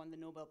having won the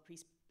Nobel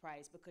Peace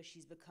Prize, because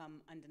she's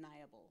become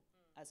undeniable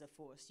as a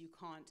force. You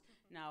can't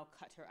now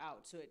cut her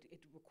out. So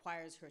it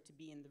requires her to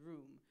be in the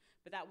room.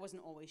 But that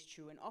wasn't always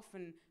true. And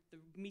often the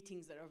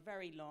meetings that are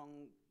very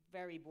long,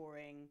 very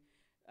boring,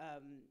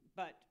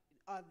 but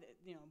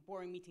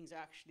boring meetings are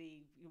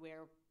actually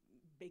where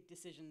big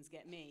decisions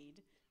get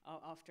made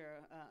after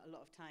a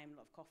lot of time, a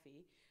lot of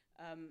coffee.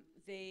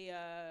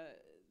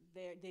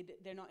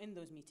 They're not in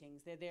those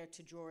meetings. They're there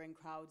to draw in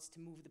crowds, to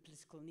move the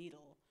political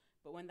needle.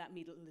 But when that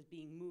needle is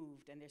being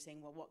moved and they're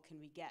saying, well, what can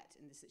we get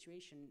in this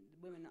situation,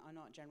 women are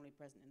not generally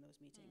present in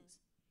those meetings.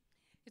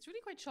 It's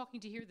really quite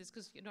shocking to hear this,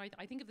 because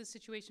I think of the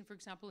situation, for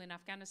example, in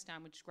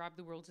Afghanistan, which grabbed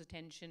the world's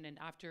attention, and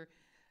after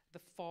the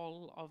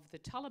fall of the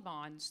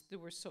Taliban,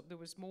 there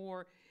was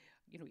more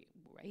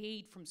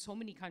aid from so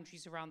many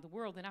countries around the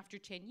world. And after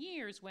 10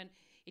 years, when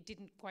it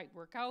didn't quite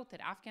work out, that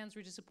Afghans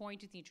were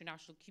disappointed, the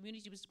international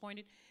community was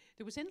disappointed,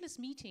 there was endless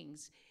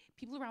meetings,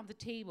 people around the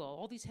table,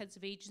 all these heads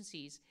of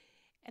agencies,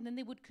 and then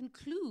they would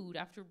conclude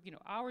after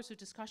hours of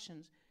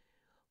discussions,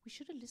 we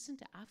should have listened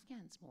to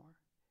Afghans more.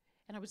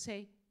 And I would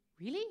say,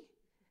 really?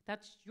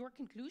 That's your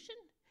conclusion?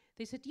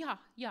 They said, yeah,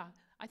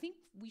 I think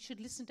we should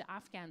listen to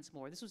Afghans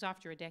more. This was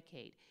after a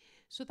decade.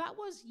 So that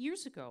was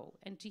years ago.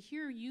 And to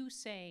hear you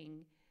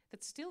saying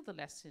that still the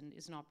lesson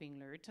is not being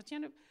learned.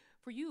 Tetiana,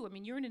 for you, I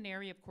mean, you're in an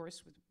area, of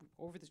course,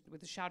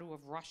 with the shadow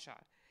of Russia.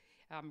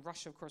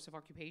 Russia, of course, of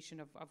occupation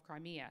of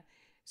Crimea.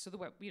 So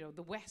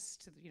the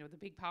West, the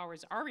big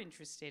powers are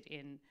interested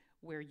in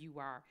where you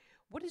are.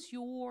 What is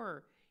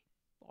your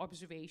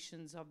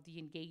observations of the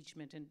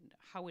engagement and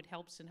how it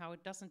helps and how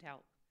it doesn't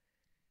help?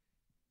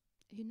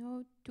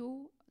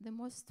 Two the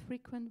most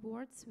frequent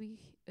words we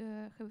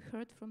have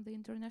heard from the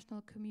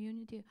international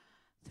community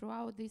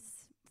throughout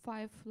these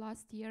 5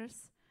 last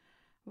years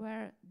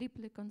were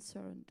deeply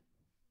concerned.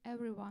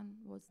 Everyone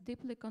was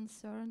deeply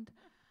concerned.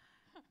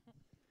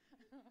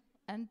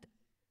 And,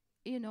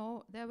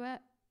 there were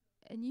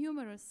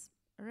numerous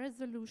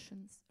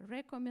resolutions,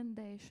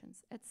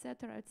 recommendations,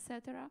 etc.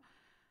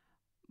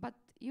 But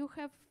you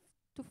have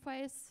to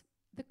face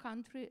the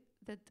country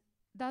that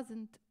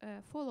doesn't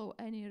follow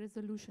any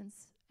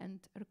resolutions and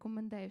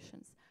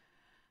recommendations.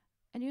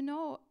 And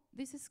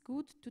this is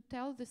good to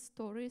tell the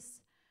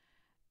stories,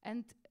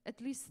 and at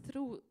least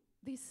through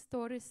these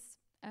stories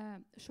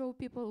show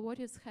people what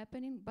is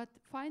happening, but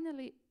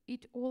finally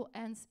it all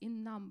ends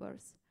in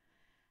numbers.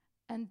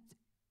 And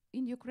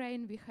in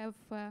Ukraine we have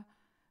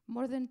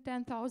more than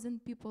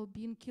 10,000 people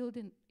being killed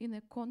in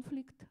a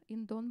conflict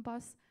in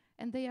Donbass,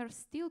 and they are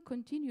still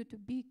continue to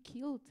be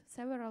killed.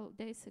 Several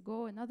days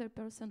ago, another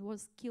person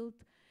was killed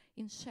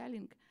in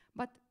shelling.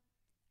 But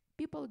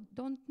people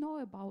don't know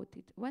about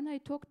it. When I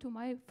talk to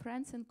my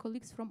friends and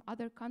colleagues from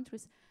other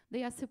countries,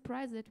 they are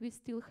surprised that we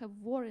still have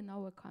war in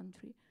our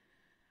country.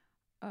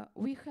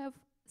 We have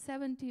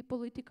 70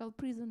 political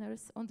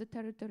prisoners on the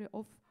territory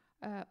of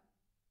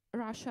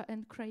Russia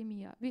and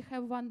Crimea. We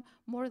have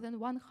more than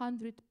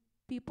 100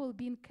 people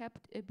being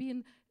kept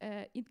in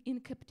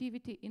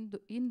captivity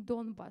in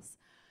Donbass.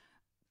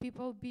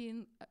 People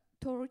being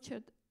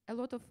tortured, a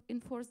lot of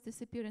enforced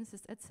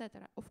disappearances,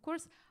 etc. Of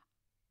course,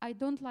 I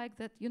don't like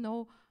that,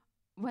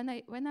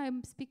 when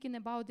I'm speaking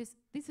about this,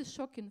 this is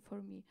shocking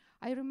for me.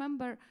 I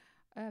remember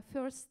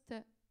first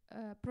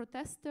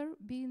protester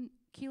being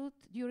killed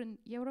during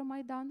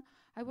Euromaidan.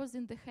 I was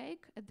in The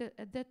Hague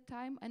at that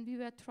time, and we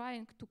were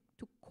trying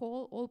to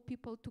call all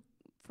people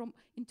from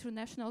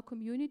international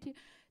community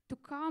to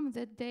come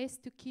that days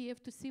to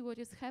Kiev to see what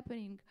is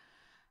happening.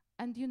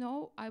 And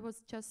I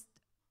was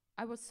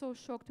so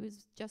shocked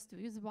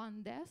with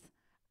one death,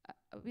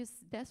 with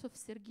death of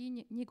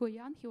Sergei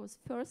Nigoyan. He was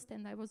first,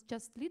 and I was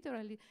just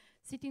literally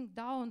sitting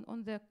down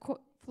on the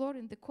floor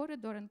in the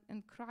corridor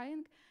and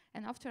crying.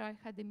 And after I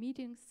had the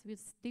meetings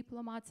with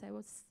diplomats, I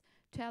was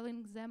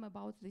telling them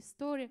about this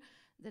story,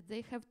 that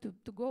they have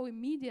to go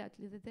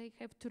immediately, that they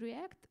have to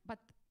react. But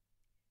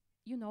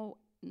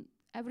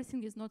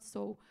everything is not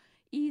so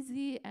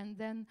easy.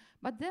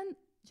 But then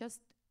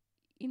just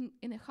in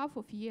a half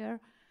of year,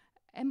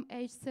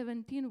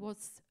 MH17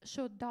 was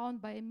shot down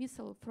by a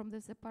missile from the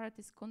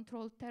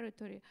separatist-controlled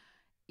territory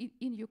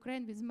in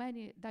Ukraine, with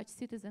many Dutch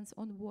citizens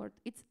on board.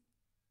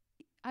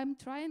 I'm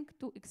trying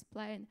to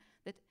explain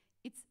that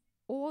it's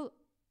all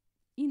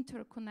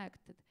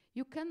interconnected.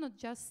 You cannot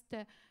just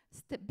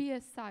be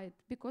aside,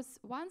 because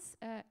once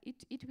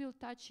it will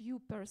touch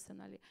you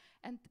personally.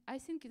 And I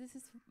think this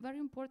is a very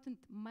important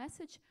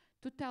message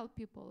to tell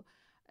people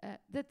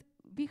that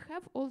we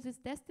have all these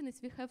destinies,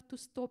 we have to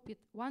stop it.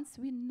 Once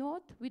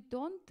we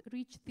don't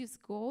reach this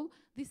goal,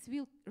 this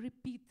will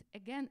repeat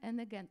again and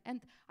again.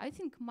 And I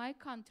think my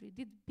country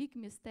did big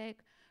mistake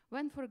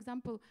when, for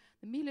example,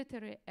 the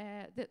military,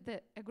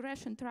 the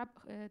aggression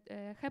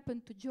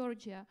happened to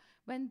Georgia,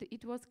 when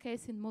it was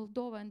case in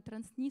Moldova and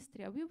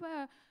Transnistria. We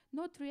were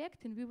not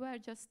reacting, we were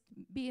just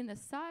being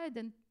aside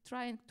and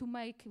trying to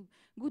make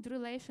good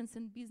relations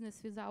and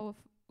business with our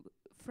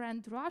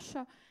friend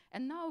Russia,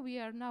 and now we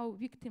are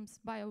victims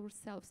by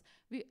ourselves.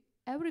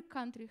 every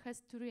country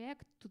has to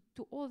react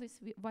to all these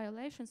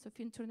violations of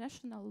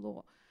international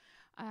law,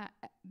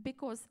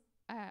 because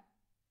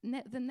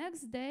the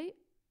next day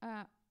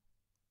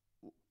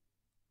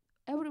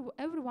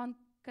everyone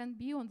can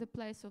be on the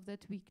place of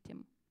that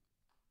victim.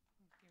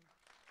 Thank you.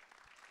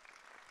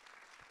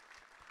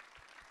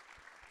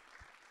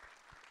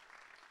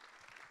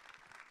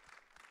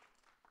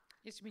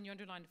 Yes, I mean, you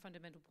underlined a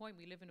fundamental point.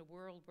 We live in a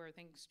world where,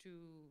 thanks to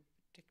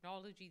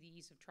technology, the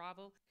ease of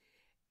travel,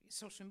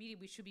 social media,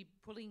 we should be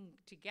pulling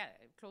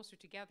closer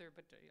together,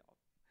 but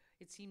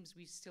it seems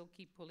we still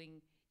keep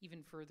pulling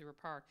even further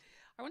apart.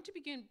 I want to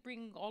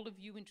bring all of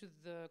you into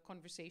the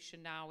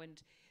conversation now,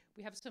 and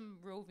we have some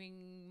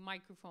roving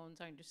microphones,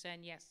 I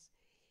understand, yes.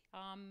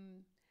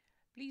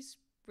 Please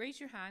raise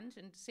your hand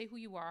and say who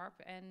you are,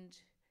 and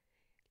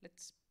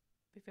if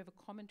you have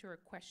a comment or a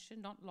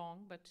question, not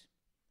long, but...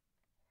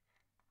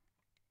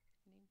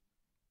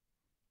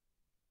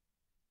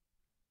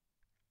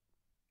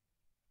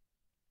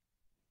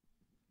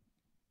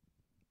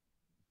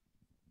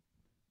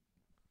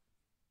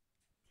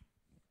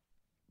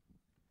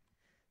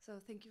 So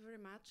thank you very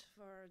much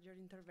for your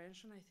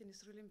intervention. I think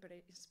it's really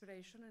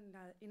inspiration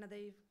in a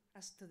day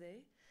as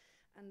today,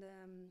 and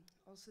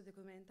also the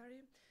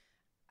documentary.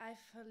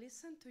 I've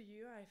listened to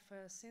you,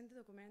 I've seen the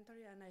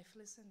documentary, and I've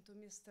listened to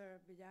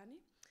Mr.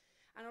 Villani,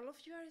 and all of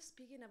you are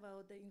speaking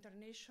about the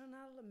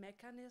international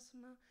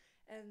mechanism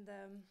and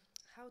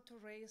how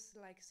to raise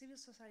like civil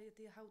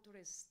society, how to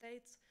raise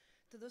states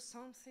to do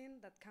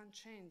something that can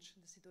change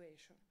the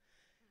situation.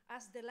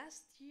 As the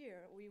last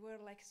year, we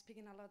were like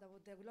speaking a lot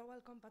about the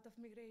Global Compact of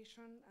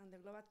Migration and the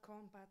Global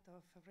Compact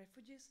of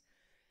Refugees.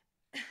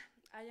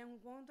 I am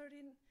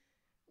wondering,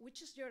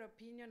 which is your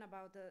opinion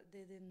about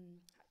the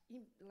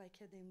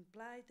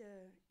implied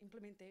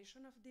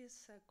implementation of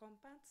these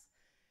compacts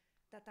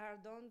that are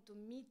done to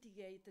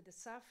mitigate the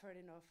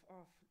suffering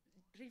of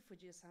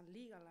refugees and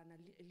legal and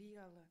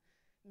illegal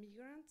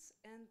migrants,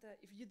 and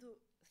if you do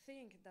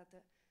think that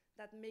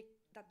that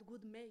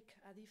would make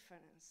a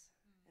difference.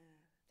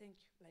 Thank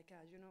you.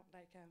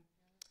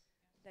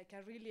 Like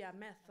a really a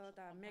method,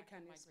 a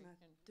mechanism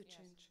to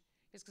change.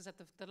 Yes, because at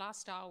the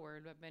last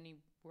hour, many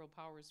world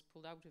powers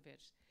pulled out of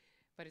it,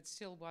 but it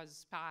still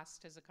was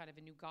passed as a kind of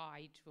a new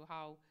guide to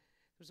how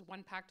there was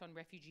one pact on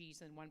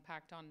refugees and one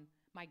pact on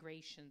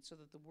migration, so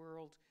that the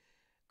world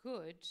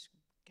could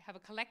have a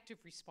collective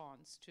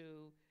response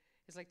to.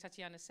 It's like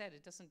Tetiana said,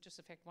 it doesn't just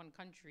affect one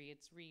country.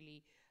 It's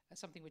really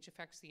something which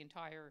affects the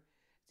entire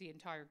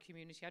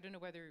community. I don't know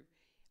whether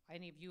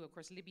any of you, of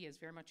course, Libya is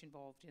very much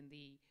involved in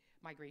the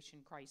migration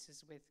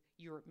crisis, with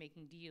Europe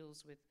making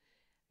deals with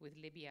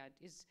Libya.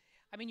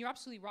 I mean, you're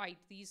absolutely right.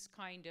 These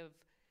kind of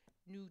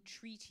new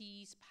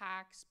treaties,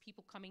 pacts,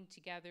 people coming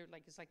together,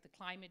 it's like the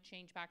Climate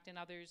Change Pact and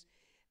others,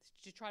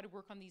 to try to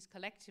work on these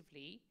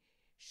collectively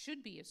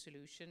should be a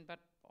solution, but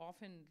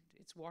often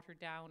it's watered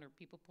down or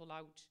people pull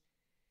out.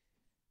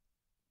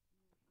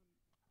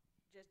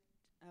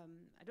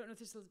 I don't know if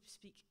this will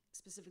speak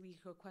specifically to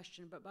your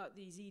question, but about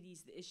the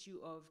Yazidis, the issue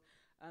of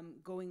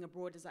going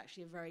abroad is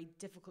actually a very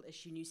difficult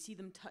issue, and you see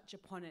them touch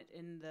upon it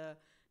in the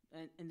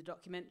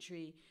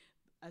documentary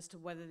as to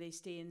whether they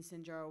stay in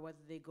Sinjar or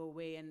whether they go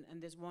away.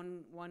 And there's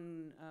one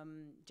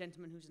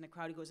gentleman who's in the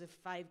crowd who goes, if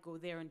 5 go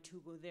there and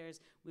 2 go there,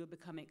 we'll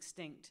become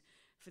extinct.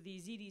 For the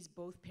Yazidis,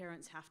 both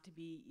parents have to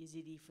be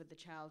Yazidi for the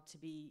child to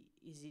be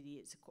Yazidi.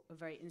 It's a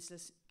very insular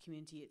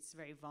community. It's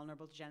very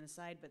vulnerable to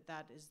genocide, but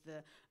that is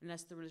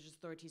unless the religious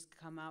authorities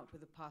come out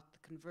with a path to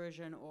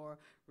conversion or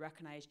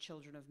recognize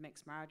children of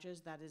mixed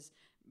marriages,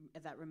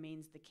 that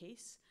remains the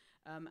case.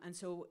 And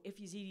so if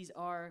Yazidis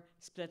are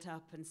split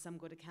up and some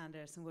go to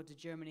Canada, some go to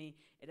Germany,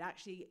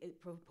 it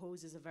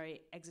proposes a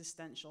very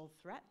existential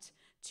threat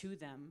to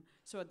them.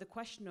 So the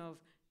question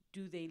of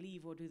do they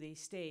leave or do they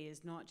stay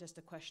is not just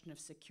a question of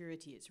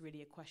security, it's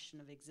really a question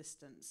of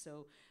existence.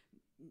 So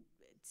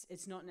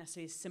it's not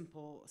necessarily a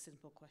simple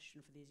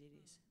question for the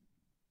Yazidis.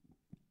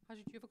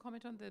 Hajer, do you have a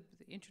comment on the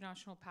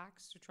international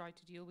pacts to try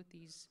to deal with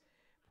these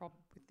problems?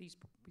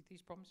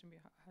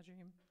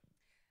 Hajer?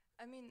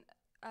 I mean,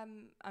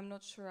 I'm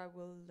not sure I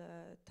will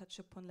touch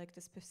upon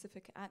the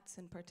specific acts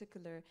in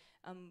particular,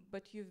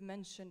 but you've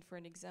mentioned, for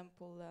an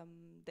example,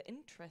 the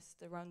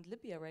interest around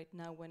Libya right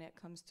now when it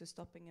comes to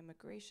stopping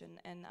immigration.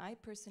 And I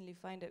personally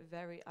find it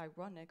very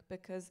ironic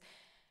because,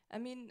 I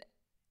mean,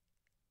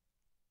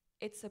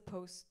 it's a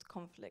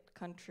post-conflict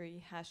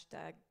country,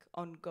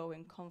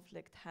 #ongoing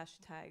conflict,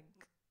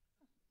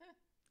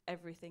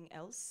 #everything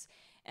else.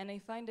 And I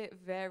find it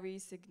very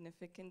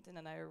significant in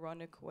an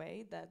ironic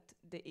way that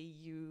the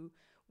EU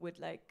would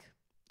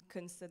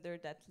consider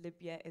that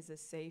Libya is a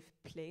safe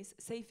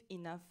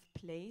enough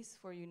place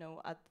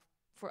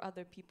for for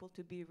other people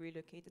to be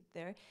relocated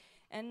there.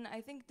 And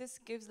I think this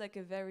gives like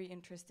a very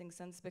interesting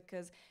sense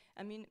because,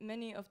 I mean,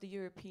 many of the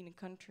European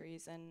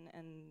countries and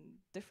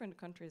different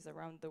countries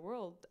around the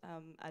world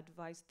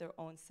advise their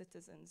own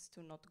citizens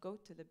to not go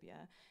to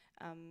Libya.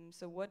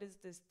 So what is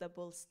this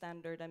double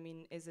standard? I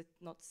mean, is it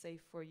not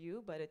safe for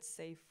you, but it's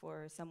safe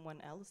for someone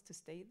else to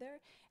stay there?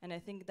 And I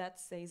think that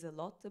says a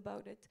lot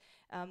about it.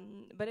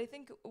 But I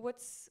think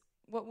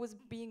what was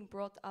being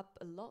brought up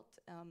a lot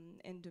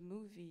in the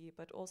movie,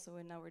 but also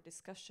in our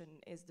discussion,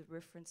 is the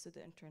reference to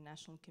the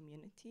international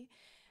community.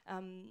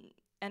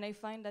 And I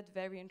find that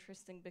very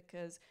interesting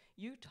because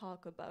you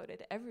talk about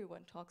it,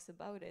 everyone talks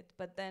about it,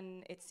 but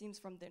then it seems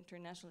from the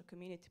international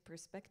community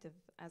perspective,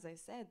 as I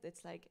said,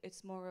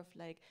 it's more of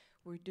like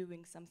we're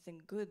doing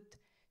something good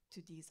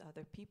to these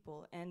other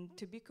people. And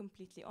to be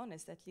completely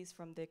honest, at least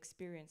from the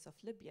experience of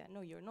Libya,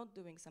 no, you're not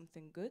doing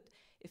something good.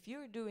 If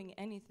you're doing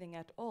anything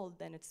at all,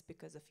 then it's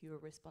because of your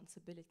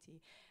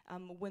responsibility.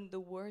 When the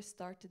war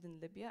started in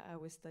Libya, I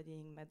was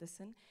studying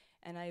medicine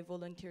and I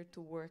volunteered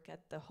to work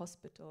at the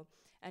hospital.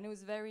 And it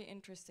was very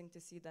interesting to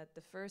see that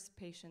the first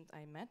patient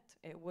I met,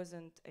 it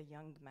wasn't a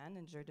young man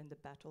injured in the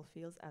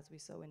battlefields as we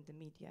saw in the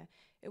media.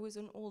 It was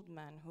an old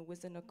man who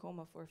was in a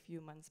coma for a few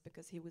months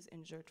because he was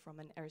injured from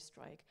an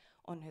airstrike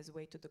on his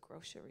way to the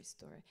grocery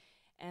store.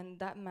 And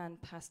that man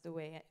passed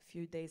away a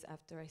few days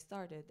after I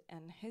started.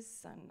 And his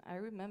son, I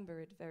remember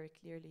it very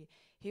clearly,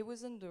 he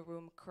was in the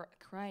room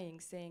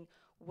crying, saying,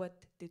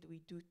 "What did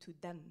we do to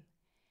them?"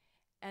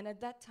 And at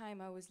that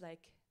time I was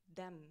like,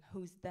 them,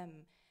 who's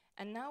them?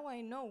 And now I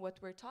know what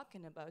we're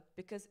talking about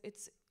because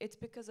it's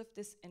because of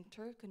this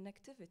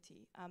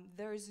interconnectivity.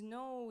 There is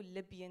no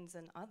Libyans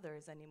and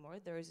others anymore.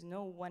 There is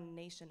no one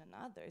nation and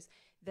others.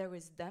 There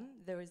is them,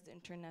 there is the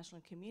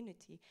international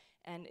community.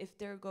 And if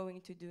they're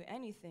going to do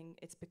anything,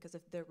 it's because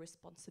of their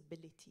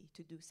responsibility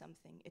to do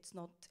something. It's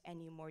not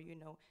anymore, you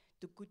know,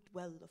 the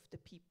goodwill of the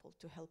people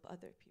to help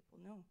other people,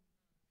 no.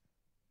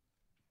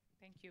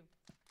 Thank you.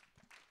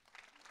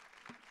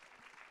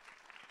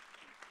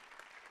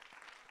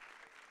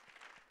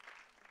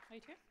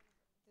 Right here?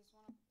 There's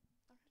one up.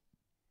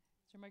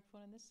 Is there a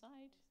microphone on this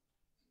side?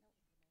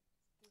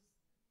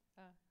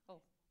 Oh,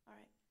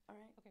 All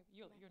right. okay,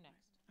 you're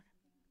next.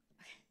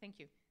 Okay. Thank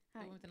you.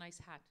 Hi. The one with the nice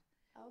hat.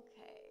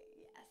 Okay,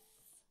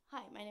 yes.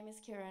 Hi, my name is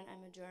Karen.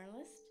 I'm a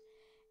journalist.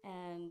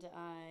 And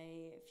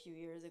a few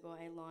years ago,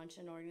 I launched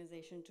an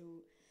organization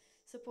to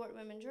support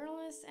women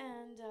journalists.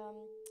 And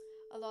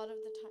a lot of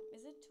the time,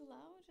 is it too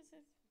loud? Is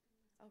it?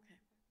 Okay.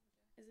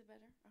 Is it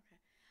better? Okay.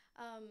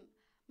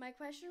 My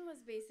question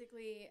was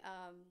basically,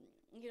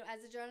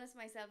 as a journalist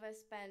myself, I've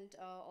spent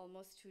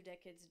almost 2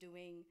 decades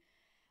doing,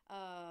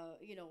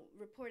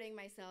 reporting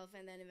myself,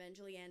 and then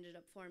eventually ended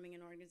up forming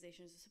an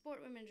organization to support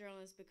women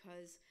journalists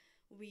because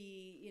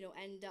we,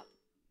 end up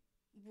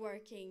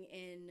working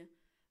in,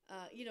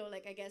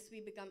 I guess we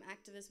become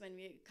activists when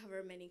we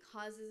cover many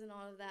causes and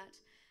all of that.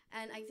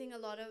 And I think a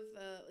lot of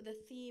the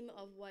theme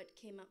of what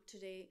came up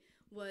today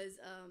was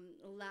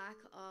lack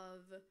of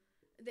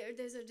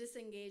there's a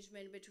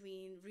disengagement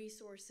between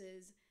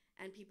resources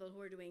and people who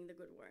are doing the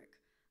good work,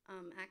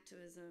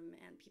 activism,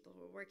 and people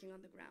who are working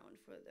on the ground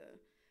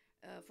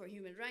for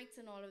human rights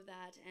and all of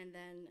that, and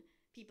then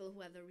people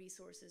who have the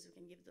resources who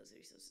can give those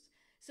resources.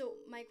 So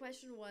my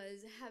question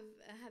was,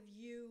 have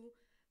you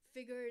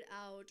figured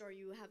out, or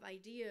you have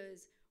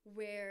ideas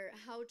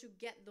how to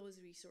get those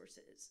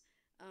resources?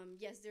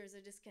 Yes, there's a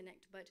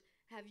disconnect, but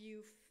have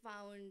you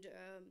found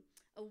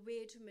a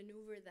way to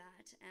maneuver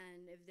that,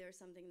 and if there's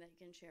something that you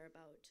can share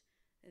about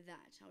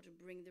that, how to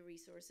bring the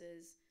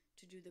resources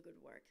to do the good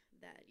work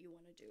that you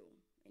want to do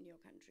in your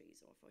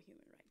countries or for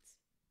human rights?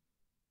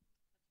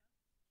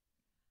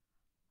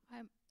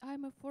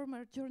 I'm a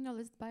former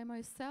journalist by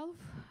myself,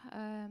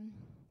 and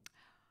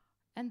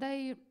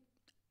I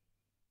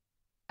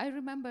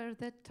remember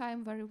that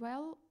time very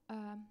well.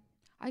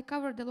 I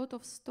covered a lot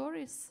of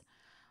stories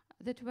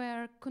that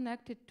were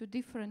connected to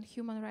different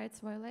human rights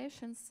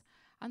violations,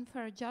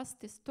 unfair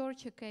justice,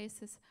 torture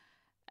cases.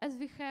 As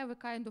we have a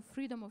kind of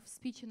freedom of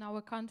speech in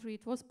our country,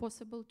 it was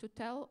possible to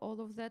tell all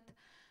of that,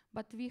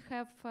 but we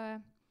have a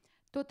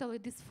totally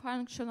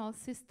dysfunctional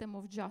system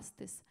of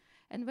justice.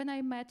 And when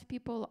I met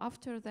people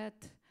after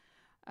that,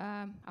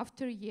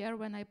 after a year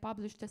when I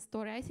published a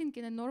story, I think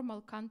in a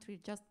normal country,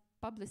 just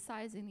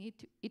publicizing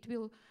it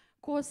will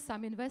cause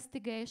some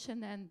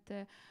investigation and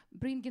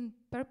bringing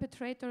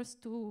perpetrators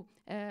to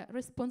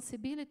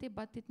responsibility,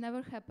 but it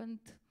never happened.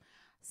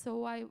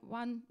 So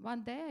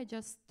one day I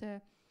just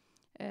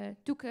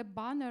took a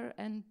banner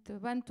and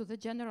went to the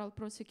general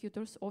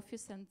prosecutor's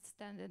office and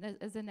stand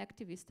as an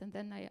activist, and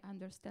then I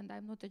understand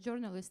I'm not a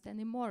journalist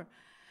anymore.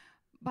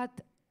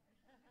 But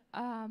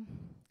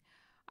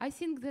I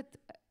think that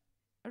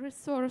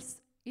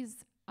resource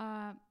is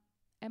a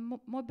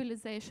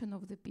mobilization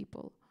of the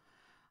people.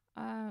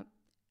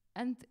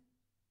 And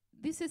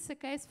this is the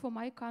case for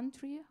my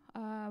country,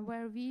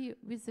 where we,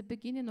 with the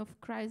beginning of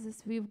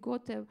crisis, we've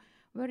got a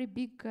very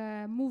big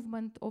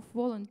movement of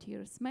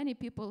volunteers. Many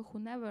people who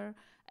never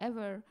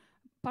ever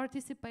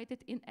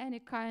participated in any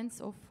kinds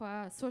of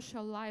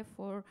social life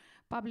or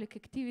public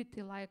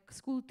activity, like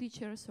school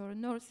teachers or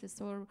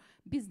nurses or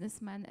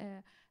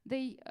businessmen.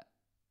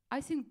 I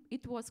think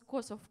it was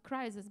cause of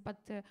crisis, but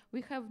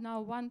we have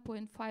now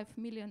 1.5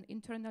 million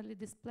internally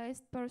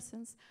displaced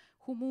persons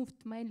who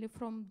moved mainly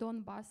from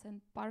Donbass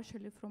and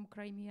partially from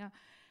Crimea.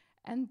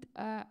 And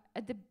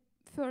at the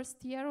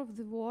first year of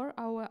the war,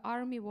 our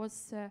army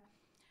was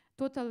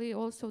totally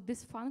also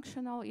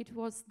dysfunctional. It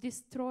was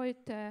destroyed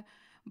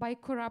by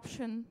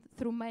corruption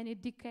through many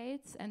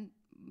decades, and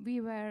we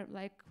were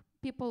like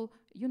people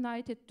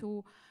united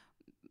to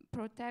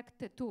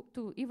protect,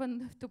 to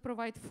even to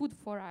provide food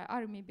for our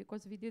army,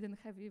 because we didn't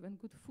have even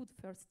good food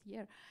first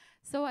year.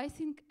 So I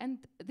think, and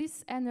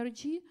this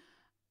energy,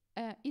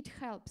 it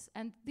helps.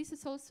 And this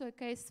is also a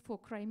case for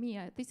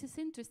Crimea. This is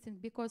interesting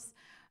because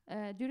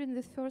during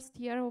the first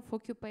year of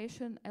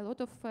occupation, a lot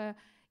of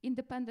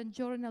independent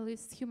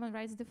journalists, human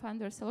rights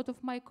defenders, a lot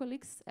of my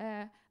colleagues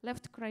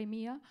left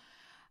Crimea,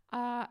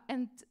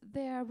 and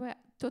there were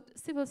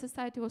civil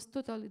society was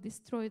totally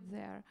destroyed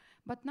there.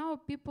 But now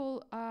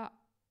people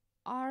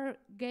are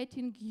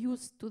getting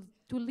used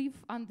to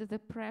live under the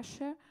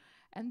pressure,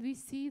 and we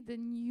see the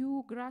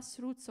new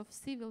grassroots of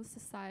civil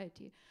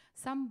society.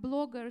 Some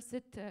bloggers,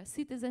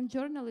 citizen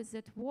journalists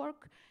that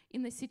work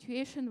in a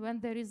situation when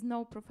there is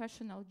no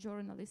professional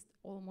journalist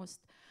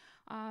almost.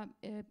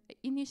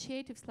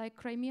 Initiatives like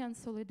Crimean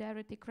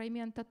Solidarity,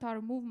 Crimean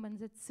Tatar movement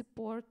that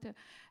support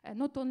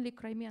not only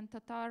Crimean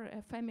Tatar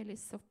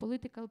families of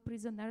political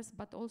prisoners,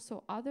 but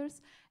also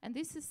others. And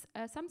this is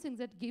something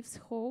that gives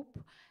hope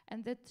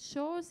and that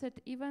shows that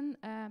even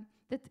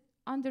that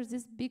under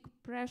this big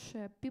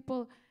pressure,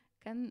 people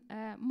can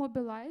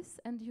mobilize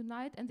and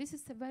unite. And this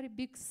is a very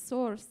big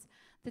source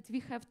that we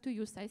have to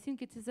use. I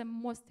think it is the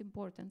most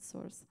important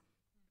source.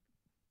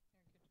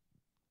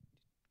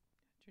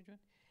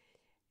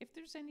 If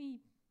there's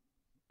any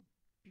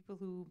people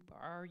who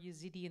are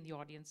Yazidi in the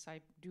audience, I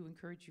do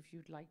encourage you if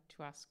you'd like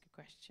to ask a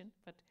question.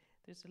 But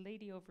there's a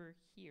lady over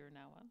here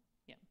now.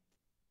 Yeah.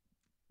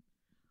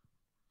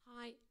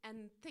 Hi,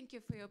 and thank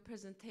you for your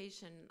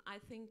presentation. I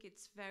think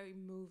it's very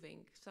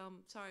moving. So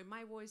I'm sorry,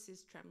 my voice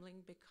is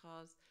trembling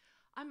because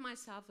I'm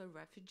myself a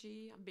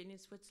refugee. I've been in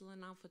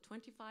Switzerland now for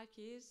 25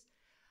 years.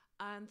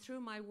 And through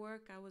my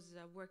work, I was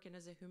working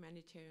as a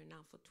humanitarian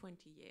now for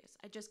 20 years.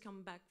 I just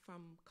come back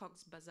from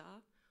Cox's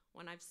Bazar,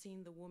 when I've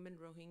seen the women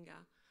Rohingya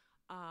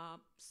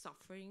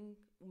suffering.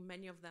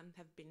 Many of them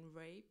have been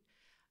raped.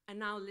 And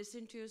now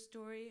listen to your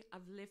story.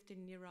 I've lived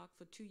in Iraq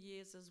for 2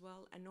 years as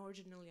well, and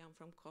originally I'm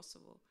from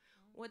Kosovo.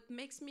 What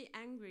makes me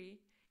angry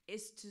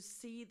is to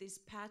see this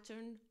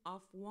pattern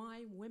of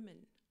why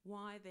women,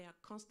 why they are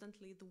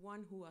constantly the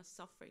one who are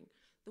suffering,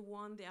 the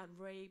one they are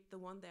raped, the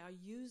one they are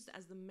used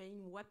as the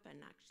main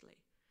weapon, actually.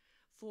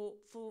 For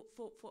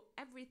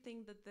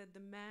everything that the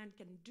man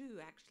can do,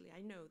 actually.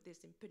 I know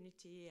there's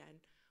impunity,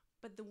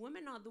 but the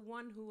women are the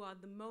one who are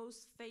the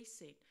most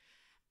facing.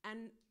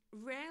 And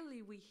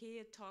rarely we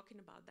hear talking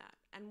about that.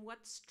 And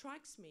what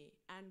strikes me,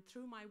 and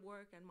through my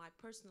work and my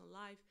personal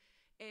life,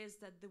 is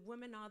that the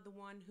women are the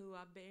one who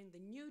are bearing the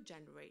new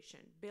generation,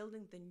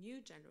 building the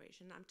new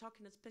generation. I'm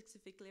talking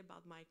specifically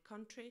about my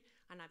country,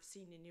 and I've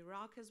seen in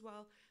Iraq as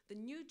well. The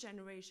new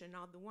generation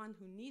are the one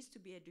who needs to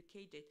be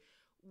educated.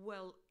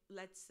 Well,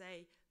 let's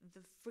say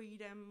the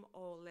freedom,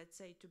 or let's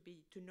say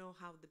to know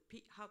how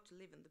to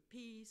live in the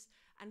peace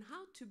and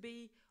how to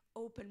be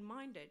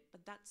open-minded.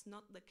 But that's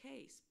not the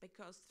case,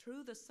 because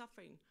through the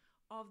suffering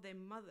of their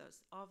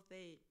mothers, of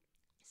their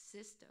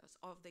sisters,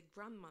 of their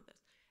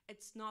grandmothers,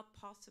 it's not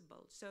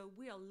possible. So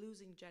we are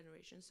losing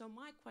generations. So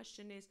my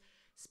question is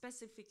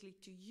specifically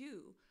to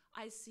you.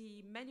 I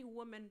see many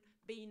women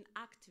being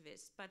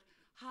activists, but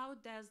how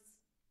does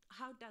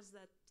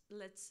that,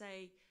 let's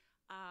say,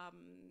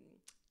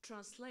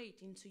 translate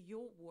into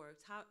your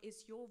works? How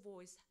is your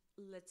voice,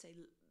 let's say,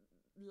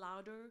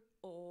 louder,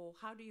 or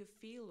how do you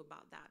feel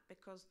about that?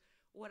 Because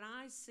what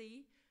I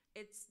see,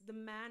 it's the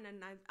man,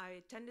 and I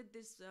attended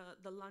this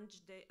the lunch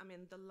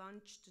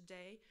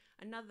today,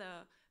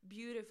 another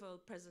beautiful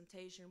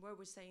presentation where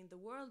we're saying the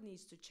world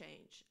needs to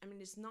change. I mean,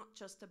 it's not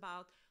just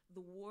about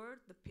the world,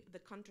 the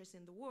countries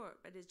in the world,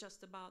 but it's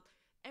just about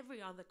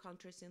every other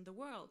countries in the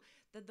world,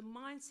 that the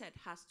mindset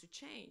has to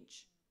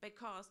change,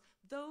 because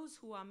those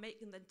who are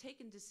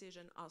taking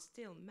decision are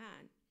still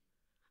men.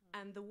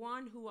 And the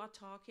one who are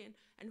talking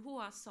and who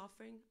are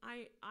suffering,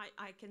 I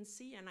can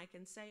see and I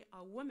can say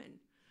are women.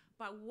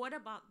 But what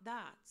about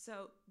that?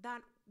 So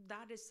that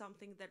is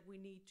something that we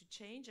need to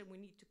change, and we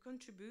need to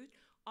contribute.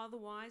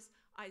 Otherwise,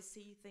 I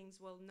see things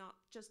will not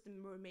just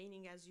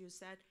remaining, as you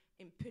said,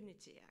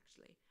 impunity,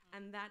 actually.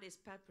 And that is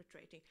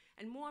perpetrating.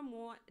 And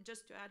more,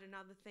 just to add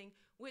another thing,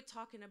 we're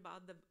talking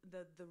about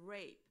the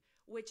rape,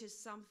 which is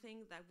something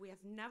that we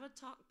have never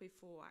talked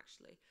before,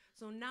 actually.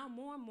 So now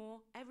more and more,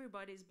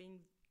 everybody's been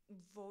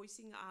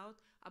voicing out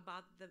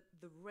about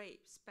the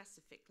rape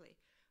specifically.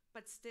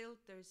 But still,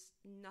 there's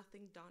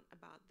nothing done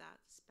about that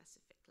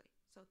specifically.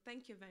 So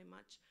thank you very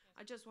much. Yes.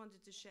 I just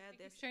wanted to share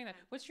this. Sharing that.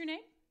 What's your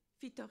name?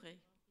 Vitore.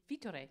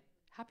 Vitore.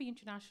 Happy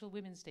International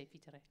Women's Day,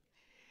 Vitore.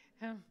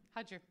 Hajer.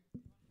 I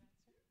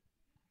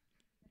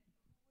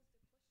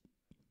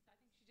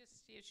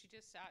think she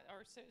just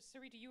or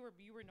Sareta, you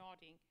were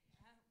nodding.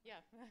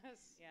 Yeah.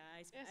 Yeah,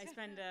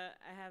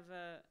 I have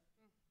a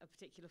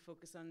particular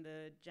focus on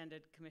the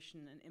gendered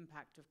commission and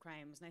impact of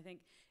crimes. And I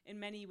think in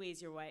many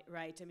ways you're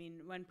right. I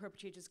mean, when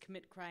perpetrators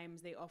commit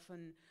crimes, they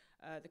often,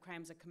 the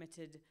crimes are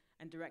committed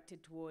and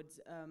directed towards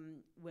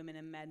women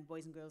and men,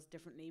 boys and girls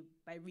differently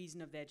by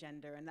reason of their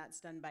gender. And that's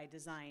done by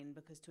design,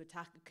 because to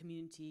attack a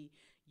community,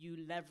 you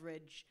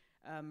leverage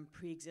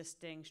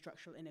pre-existing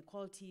structural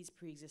inequalities,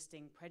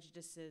 pre-existing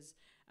prejudices,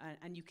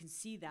 and you can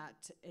see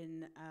that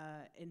in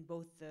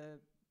both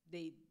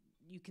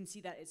you can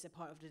see that it's a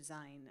part of the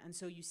design. And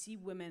so you see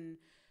women,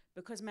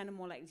 because men are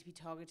more likely to be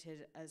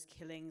targeted as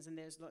killings, and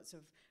there's lots of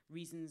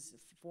reasons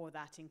for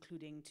that,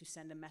 including to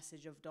send a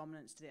message of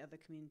dominance to the other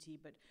community,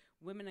 but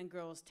women and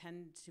girls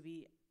tend to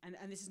be, and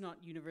this is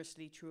not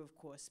universally true, of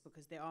course,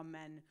 because there are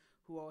men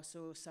who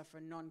also suffer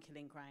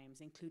non-killing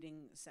crimes,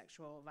 including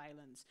sexual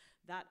violence.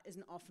 That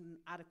isn't often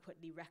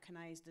adequately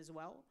recognized as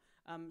well.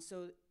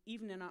 So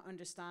even in our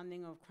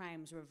understanding of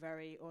crimes, we're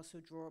very also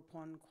draw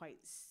upon quite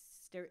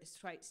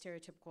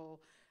stereotypical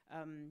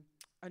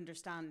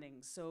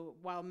understandings. So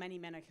while many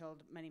men are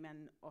killed, many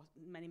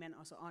men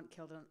also aren't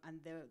killed, and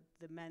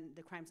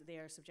the crimes that they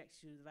are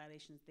subjected to, the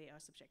violations they are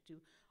subject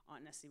to,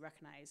 aren't necessarily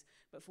recognized.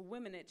 But for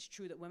women, it's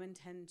true that women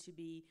tend to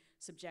be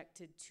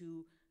subjected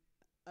to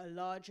a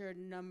larger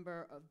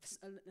number of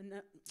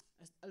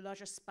a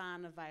larger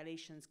span of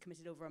violations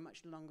committed over a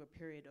much longer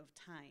period of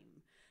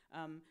time.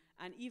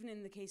 And even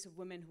in the case of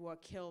women who are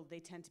killed, they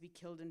tend to be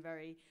killed in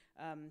very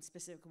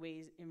specific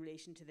ways in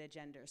relation to their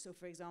gender. So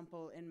for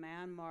example, in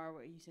Myanmar,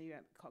 where you say you're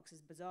at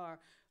Cox's Bazar,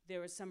 there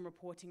was some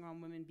reporting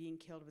around women being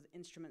killed with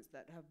instruments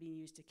that have been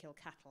used to kill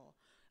cattle.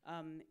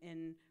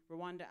 In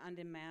Rwanda and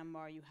in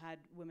Myanmar, you had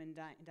women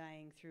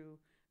dying through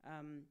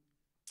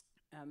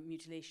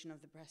mutilation of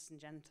the breasts and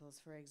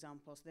genitals, for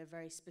example. So there are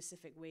very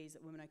specific ways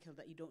that women are killed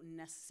that you don't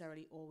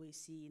necessarily always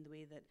see in the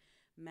way that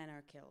men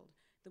are killed.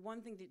 The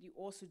one thing that you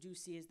also do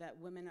see is that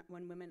when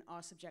women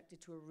are subjected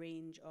to a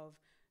range of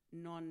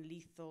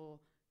non-lethal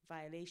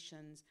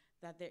violations,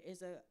 that there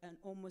is an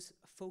almost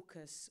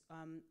focus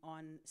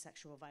on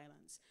sexual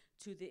violence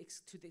to the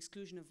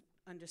exclusion of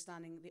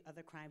understanding the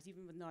other crimes.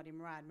 Even with Nadia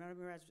Murad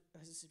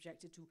was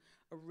subjected to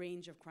a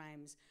range of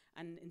crimes,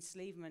 and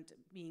enslavement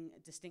being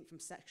distinct from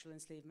sexual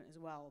enslavement as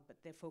well, but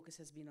their focus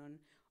has been on,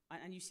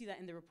 and you see that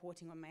in the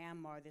reporting on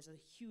Myanmar, there's a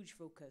huge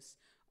focus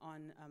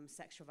on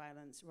sexual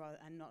violence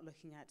and not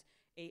looking at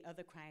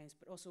other crimes,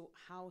 but also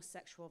how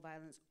sexual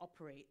violence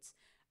operates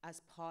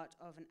as part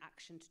of an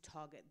action to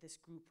target this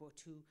group or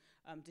to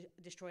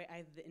destroy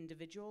either the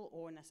individual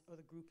or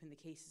the group in the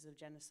cases of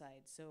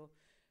genocide. So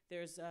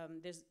there's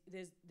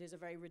a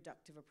very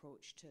reductive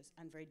approach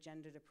and very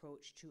gendered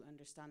approach to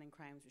understanding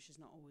crimes, which is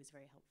not always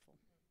very helpful.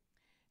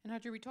 And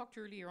Hajer, we talked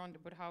earlier on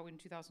about how in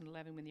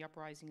 2011, when the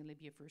uprising in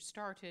Libya first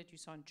started, you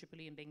saw in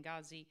Tripoli and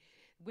Benghazi,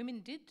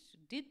 women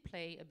did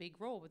play a big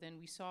role, but then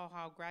we saw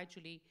how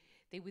gradually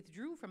they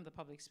withdrew from the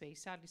public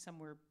space. Sadly, some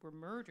were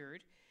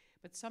murdered,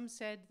 but some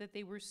said that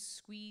they were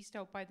squeezed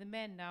out by the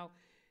men. Now,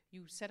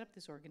 you set up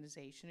this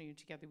organization, and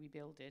Together We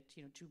Build It,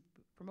 to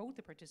promote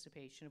the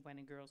participation of women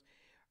and girls.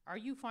 Are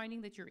you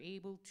finding that you're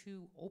able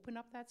to open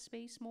up that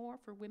space more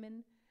for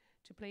women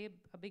to play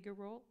a bigger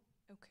role?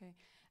 Okay.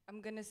 I'm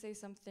going to say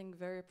something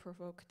very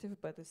provocative,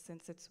 but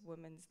since it's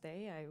Women's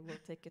Day, I will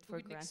take it for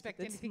granted. Wouldn't expect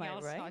anything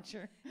else, right.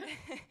 Hajer.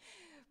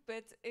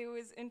 But it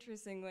was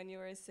interesting when you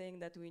were saying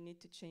that we need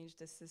to change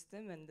the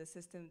system, and the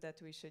system that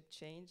we should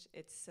change,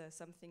 it's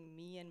something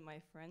me and my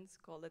friends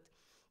call it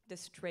the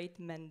straight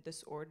men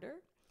disorder,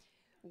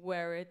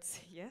 where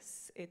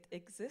yes, it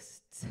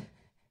exists.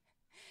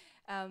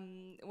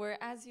 Where,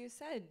 as you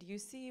said, you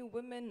see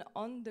women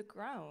on the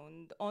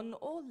ground, on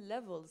all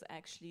levels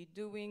actually,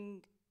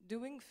 doing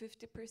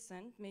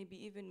 50%,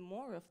 maybe even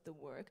more of the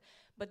work.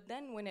 But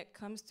then when it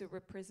comes to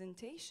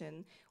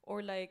representation,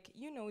 or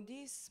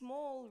these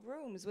small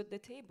rooms with the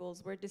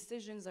tables where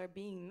decisions are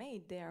being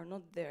made, they are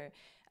not there.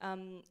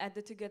 At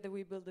the Together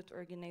We Build It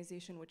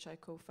organization, which I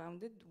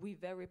co-founded, we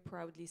very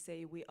proudly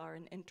say we are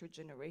an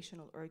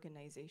intergenerational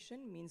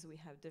organization, means we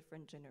have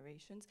different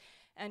generations.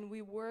 And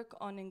we work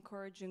on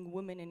encouraging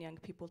women and young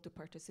people to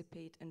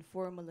participate in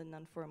formal and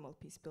non-formal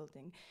peace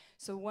building.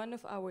 So one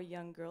of our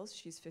young girls,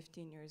 she's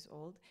 15 years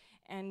old,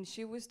 and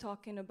she was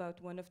talking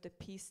about one of the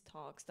peace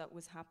talks that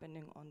was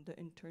happening on the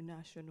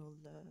international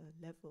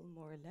level,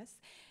 more or less.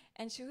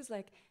 And she was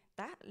like,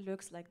 that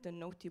looks like the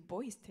naughty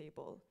boys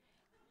table.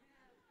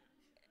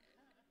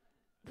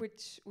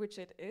 Which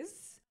it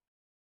is.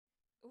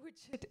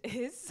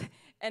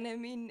 And I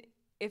mean,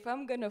 if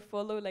I'm gonna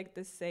follow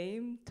the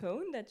same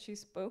tone that she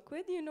spoke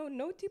with,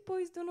 naughty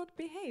boys do not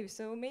behave.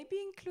 So maybe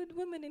include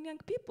women and young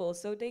people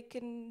so they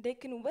can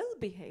well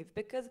behave,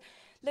 because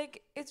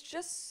it's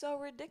just so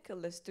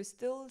ridiculous to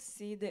still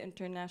see the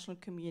international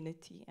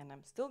community, and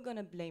I'm still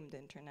gonna blame the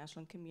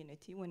international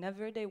community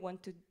whenever they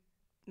want to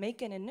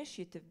make an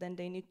initiative, then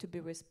they need to be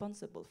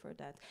responsible for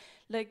that.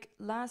 Like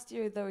last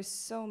year, there were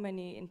so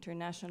many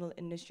international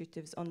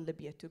initiatives on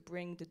Libya to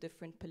bring the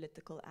different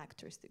political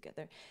actors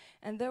together.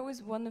 And there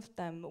was one of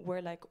them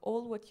where like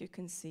all what you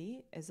can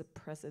see is a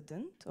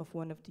president of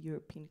one of the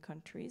European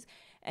countries,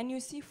 and you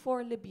see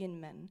 4 Libyan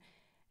men.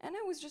 And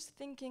I was just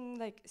thinking,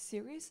 like,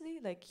 seriously?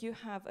 Like, you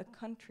have a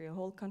country, a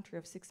whole country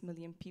of 6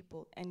 million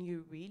people, and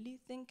you really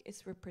think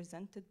it's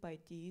represented by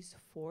these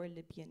 4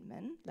 Libyan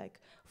men, like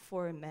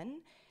 4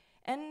 men?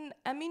 And,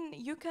 I mean,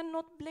 you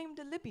cannot blame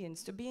the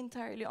Libyans, to be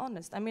entirely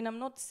honest. I mean, I'm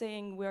not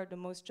saying we're the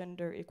most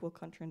gender equal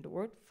country in the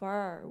world,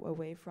 far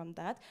away from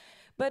that.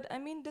 But, I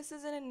mean, this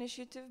is an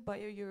initiative by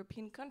a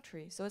European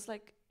country. So it's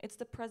like, it's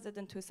the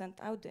president who sent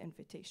out the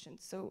invitation.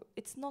 So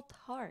it's not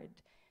hard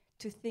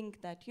to think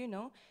that, you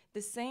know,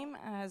 the same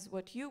as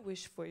what you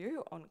wish for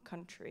your own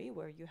country,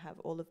 where you have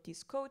all of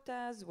these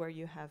quotas, where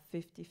you have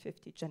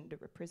 50-50 gender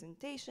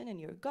representation in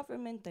your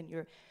government, and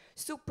you're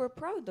super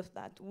proud of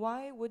that.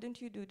 Why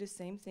wouldn't you do the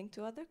same thing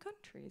to other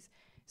countries?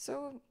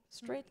 So,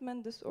 straight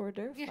men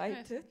disorder,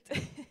 fight it.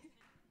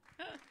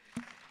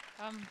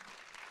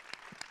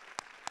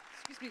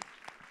 Excuse me.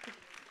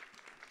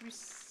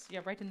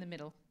 Yeah, right in the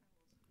middle,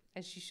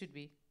 as she should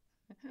be.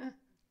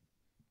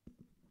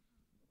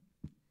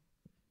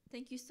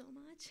 Thank you so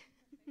much.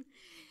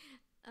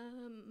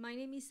 My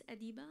name is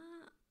Adiba.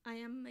 I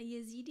am a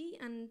Yazidi,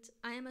 and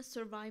I am a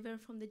survivor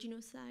from the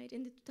genocide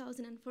in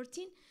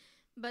 2014.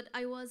 But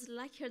I was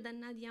luckier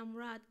than Nadia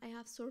Murad. I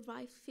have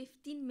survived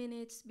 15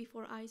 minutes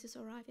before ISIS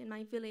arrived in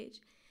my village,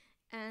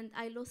 and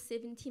I lost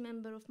 70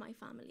 members of my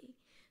family.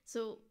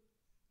 So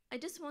I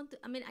just want to,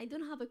 I mean, I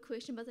don't have a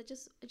question, but I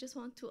just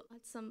want to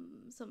add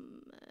some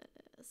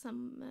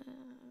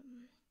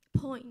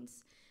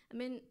points. I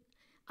mean,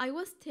 I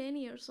was 10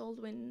 years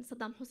old when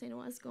Saddam Hussein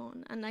was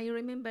gone, and I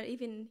remember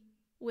even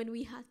when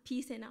we had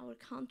peace in our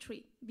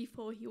country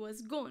before he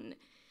was gone,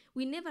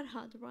 we never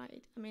had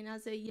right. I mean,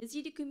 as a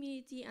Yazidi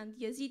community and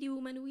Yazidi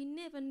women, we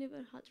never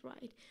had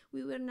right.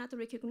 We were not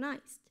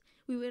recognized.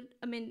 We were,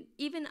 I mean,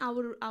 even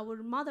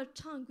our mother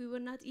tongue, we were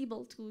not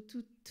able to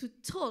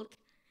talk.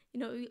 You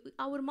know,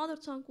 our mother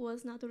tongue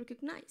was not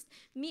recognized.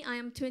 Me, I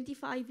am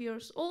 25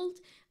 years old,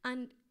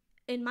 and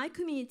in my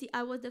community,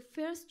 I was the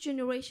first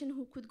generation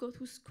who could go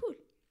to school.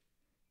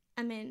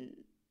 I mean,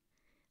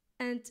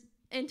 and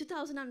in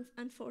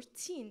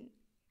 2014,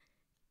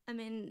 I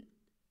mean,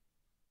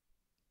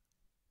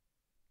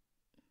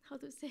 how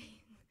to say,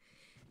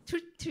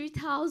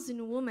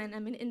 3,000 women, I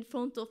mean, in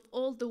front of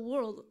all the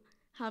world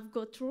have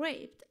got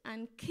raped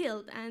and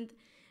killed, and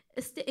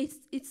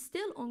it's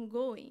still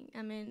ongoing.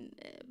 I mean,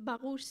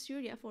 Baghoush,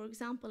 Syria, for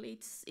example,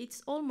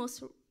 it's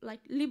almost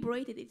like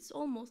liberated, it's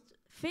almost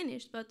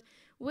finished, but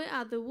where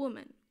are the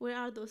women? Where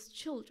are those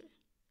children,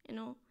 you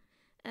know?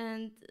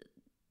 And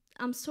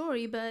I'm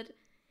sorry, but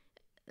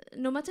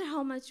no matter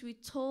how much we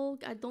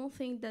talk, I don't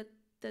think that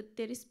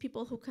there is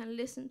people who can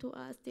listen to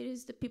us. There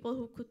is the people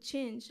who could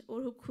change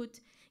or who could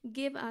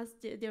give us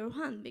their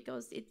hand,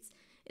 because it's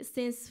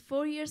since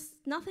 4 years,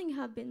 nothing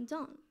have been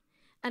done.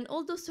 And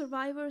all those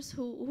survivors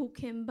who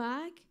came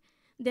back,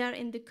 they are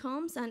in the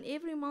camps, and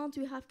every month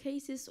we have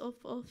cases of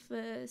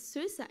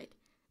suicide.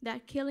 They are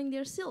killing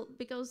themselves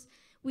because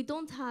we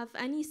don't have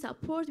any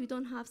support, we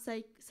don't have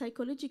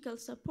psychological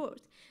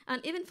support.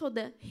 And even for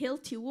the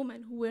healthy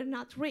women who were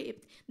not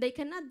raped, they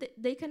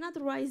cannot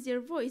raise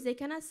their voice, they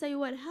cannot say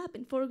what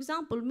happened. For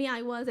example, me,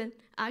 I was an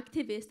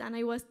activist, and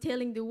I was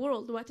telling the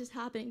world what is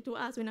happening to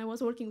us when I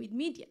was working with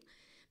media.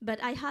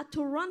 But I had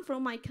to run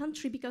from my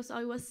country because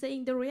I was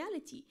saying the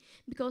reality,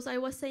 because I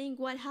was saying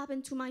what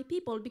happened to my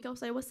people,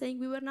 because I was saying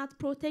we were not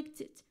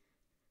protected.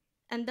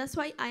 And that's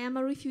why I am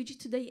a refugee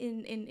today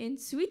in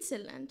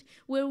Switzerland,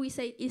 where we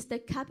say it's the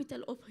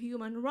capital of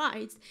human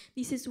rights.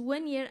 This is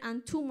 1 year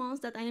and 2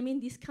 months that I am in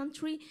this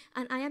country,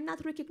 and I am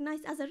not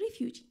recognized as a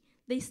refugee.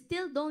 They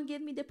still don't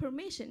give me the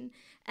permission.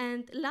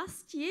 And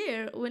last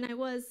year, when I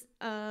was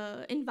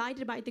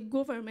invited by the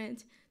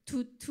government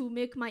to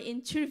make my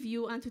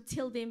interview and to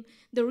tell them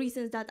the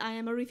reasons that I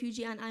am a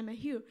refugee and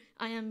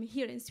I am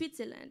here in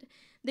Switzerland,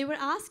 they were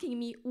asking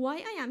me why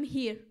I am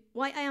here,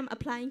 why I am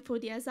applying for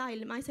the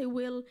asylum. I say,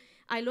 well,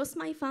 I lost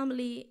my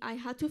family, I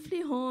had to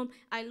flee home,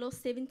 I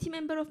lost 70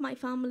 members of my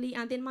family,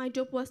 and then my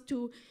job was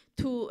to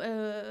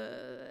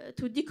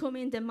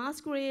document the mass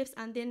graves,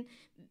 and then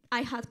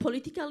I had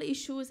political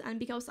issues, and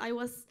because I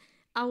was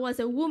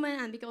a woman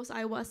and because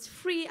I was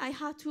free, I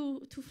had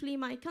to flee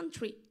my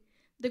country.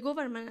 The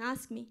government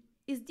asked me,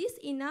 is this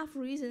enough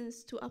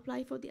reasons to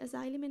apply for the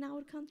asylum in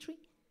our country?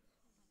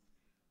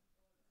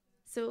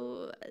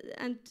 So,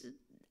 and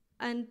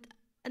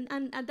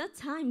at that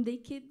time, they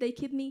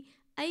kept me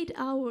 8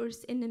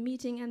 hours in a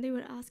meeting, and they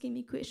were asking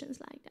me questions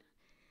like that.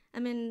 I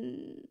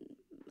mean,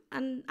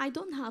 and I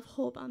don't have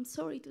hope, I'm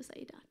sorry to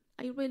say that.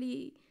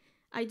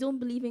 I don't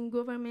believe in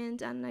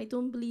government, and I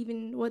don't believe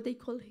in what they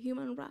call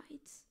human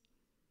rights.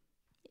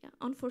 Yeah,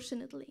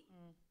 unfortunately.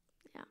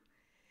 Yeah.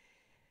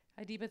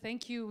 Adiba,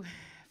 thank you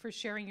for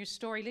sharing your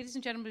story. Ladies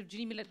and gentlemen,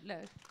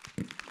 Janine,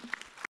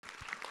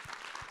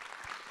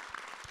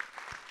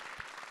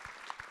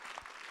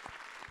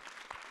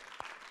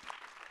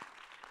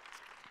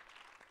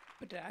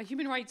 But a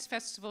human rights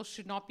festival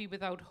should not be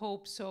without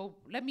hope. So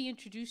let me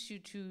introduce you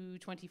to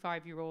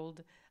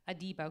 25-year-old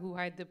Adiba, who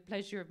I had the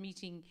pleasure of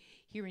meeting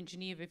here in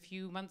Geneva a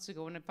few months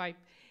ago. And if I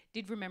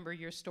did remember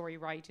your story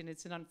right, and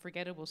it's an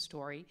unforgettable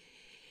story,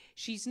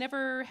 she's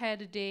never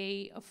had a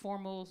day of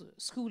formal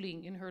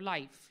schooling in her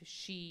life.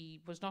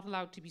 She was not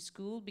allowed to be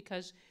schooled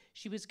because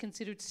she was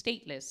considered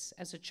stateless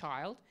as a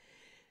child.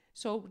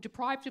 So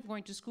deprived of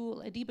going to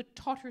school, Adiba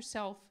taught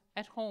herself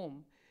at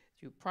home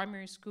through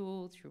primary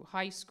school, through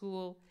high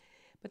school,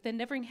 but then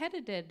never had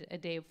a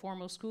day of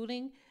formal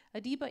schooling.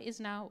 Adiba is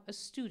now a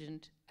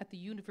student at the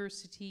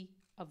University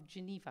of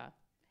Geneva,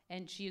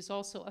 and she is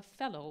also a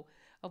fellow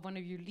of one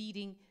of your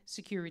leading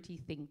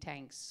security think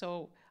tanks.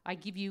 So I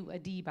give you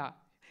Adiba.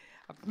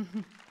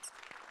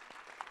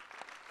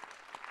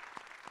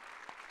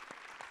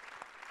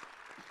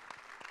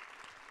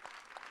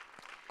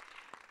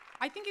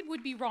 I think it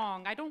would be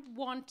wrong. I don't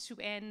want to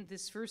end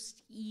this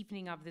first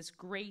evening of this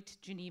great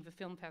Geneva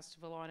Film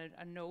Festival on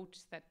a note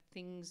that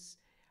things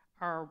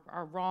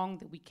are wrong,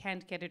 that we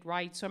can't get it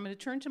right. So I'm going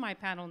to turn to my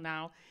panel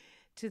now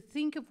to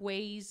think of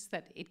ways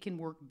that it can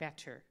work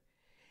better.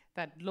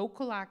 That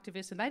local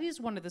activists, and that is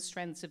one of the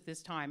strengths of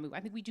this time, I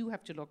think we do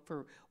have to look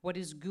for what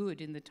is good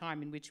in the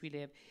time in which we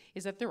live,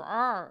 is that there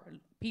are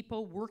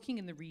people working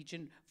in the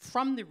region,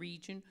 from the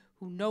region,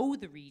 who know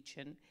the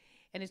region,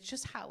 and it's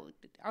just how,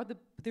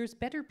 there's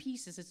better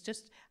pieces, it's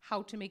just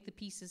how to make the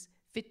pieces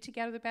fit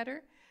together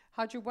better.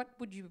 Hajer, what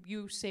would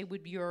you say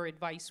would be your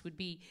advice would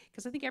be?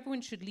 Because I think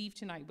everyone should leave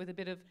tonight with a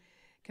bit of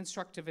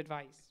constructive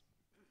advice.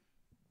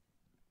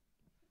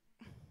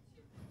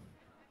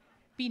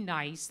 Be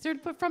nice. They're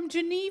from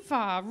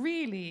Geneva,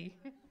 really.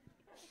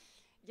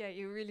 Yeah,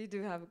 you really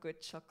do have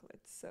good chocolate,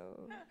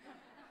 so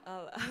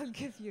I'll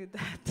give you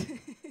that.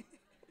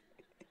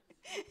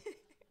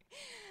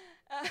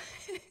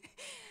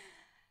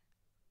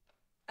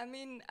 I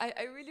mean,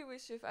 I really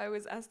wish if I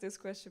was asked this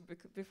question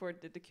before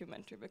the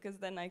documentary, because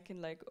then I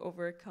can like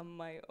overcome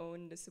my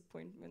own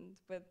disappointment.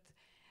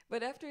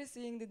 But after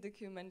seeing the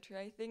documentary,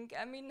 I think,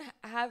 I mean,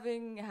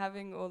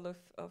 having all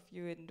of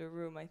you in the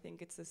room, I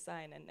think it's a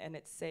sign, and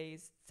it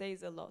says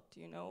a lot,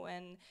 you know.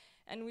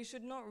 And we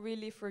should not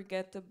really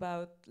forget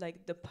about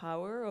like the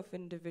power of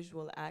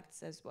individual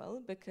acts as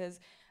well,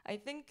 because I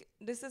think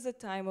this is a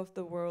time of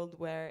the world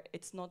where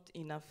it's not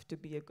enough to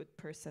be a good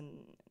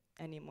person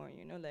anymore,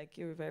 you know, like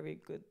you're very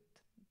good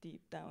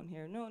deep down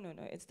here. No.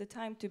 It's the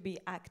time to be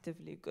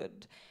actively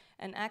good,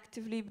 and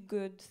actively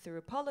good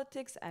through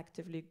politics,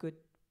 actively good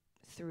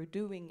through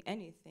doing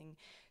anything.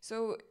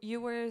 So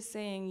you were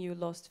saying you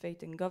lost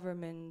faith in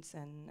governments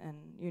and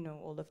you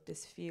know, all of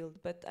this field,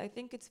 but I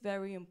think it's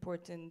very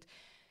important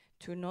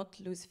to not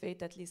lose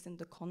faith, at least in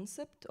the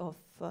concept of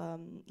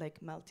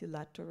like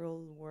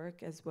multilateral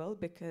work as well,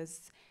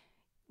 because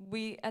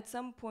we, at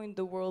some point,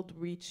 the world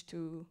reached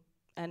to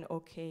an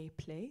okay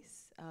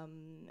place,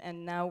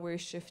 and now we're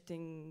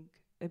shifting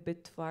a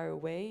bit far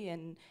away,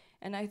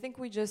 and I think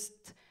we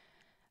just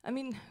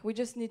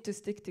need to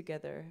stick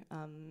together,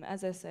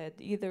 as I said,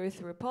 either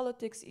through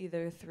politics,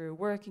 either through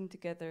working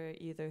together,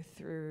 either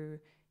through,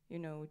 you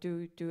know,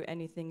 do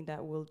anything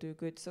that will do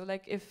good. So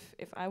like if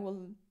I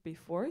will be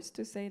forced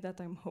to say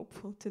that I'm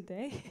hopeful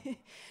today,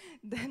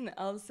 then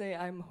I'll say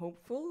I'm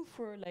hopeful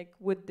for like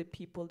with the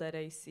people that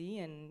I see,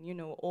 and you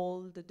know,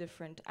 all the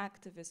different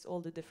activists, all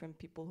the different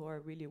people who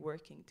are really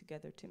working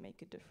together to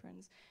make a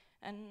difference.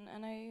 And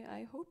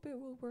I hope it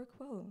will work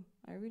well.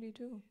 I really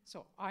do.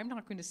 So I'm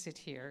not going to sit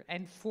here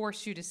and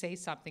force you to say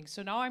something.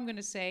 So now I'm going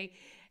to say,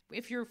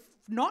 if you're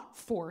not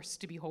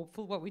forced to be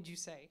hopeful, what would you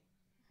say?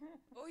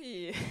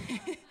 Oy.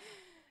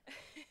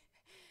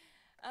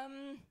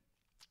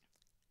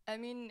 I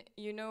mean,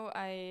 you know,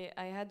 I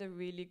had a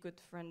really good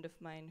friend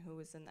of mine who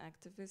was an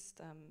activist.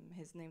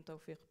 His name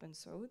Tawfiq Ben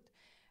Saud.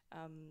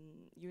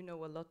 You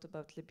know a lot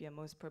about Libya,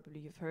 most probably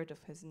you've heard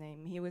of his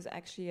name. He was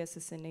actually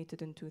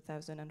assassinated in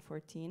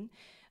 2014.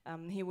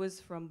 He was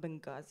from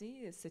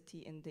Benghazi, a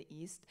city in the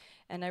east.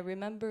 And I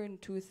remember in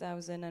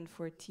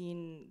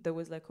 2014, there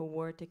was like a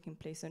war taking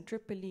place in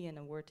Tripoli and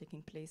a war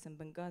taking place in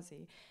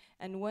Benghazi.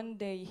 And one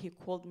day he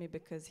called me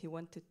because he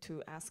wanted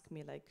to ask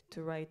me like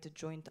to write a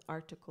joint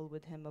article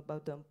with him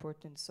about the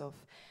importance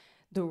of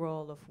the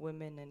role of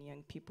women and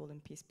young people in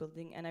peace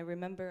building. And I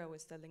remember I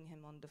was telling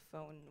him on the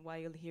phone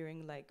while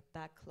hearing like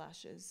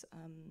backlashes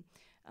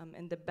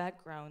in the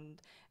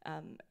background.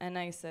 And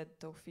I said,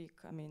 Tawfiq,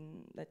 I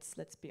mean, let's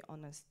be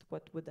honest,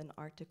 what would an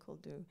article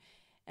do?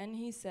 And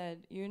he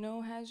said, you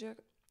know, Hajer,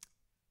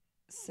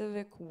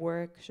 civic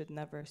work should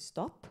never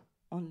stop,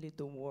 only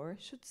the war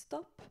should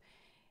stop.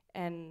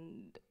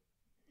 And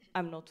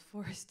I'm not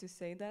forced to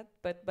say that,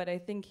 but I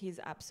think he's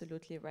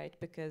absolutely right,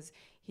 because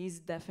he's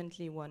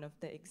definitely one of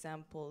the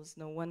examples.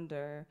 No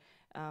wonder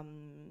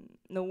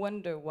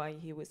why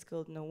he was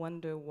killed. No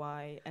wonder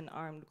why an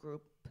armed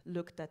group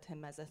looked at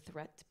him as a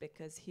threat,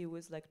 because he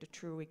was like the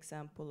true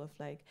example of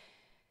like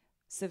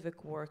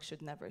civic work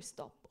should never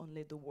stop.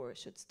 Only the war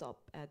should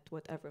stop at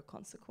whatever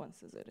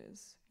consequences it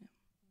is. Yeah.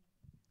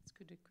 That's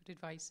good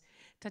advice.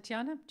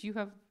 Tetiana, do you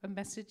have a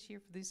message here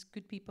for these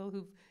good people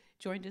who've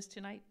joined us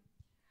tonight?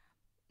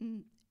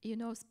 you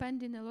know,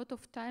 spending a lot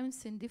of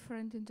times in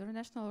different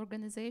international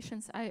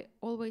organizations, I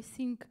always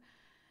think,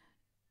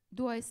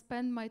 do I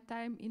spend my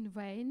time in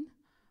vain?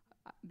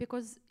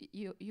 Because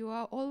you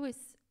are always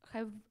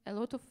have a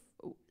lot of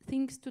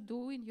things to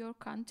do in your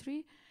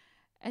country,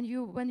 and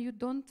when you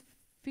don't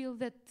feel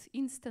that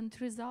instant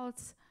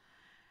results,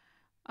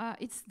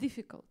 it's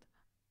difficult.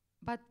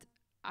 But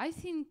I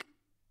think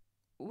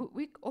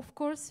of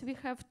course we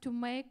have to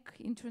make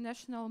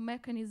international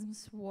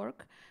mechanisms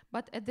work,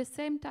 but at the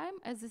same time,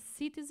 as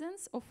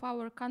citizens of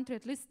our country,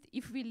 at least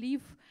if we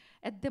live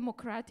at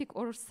democratic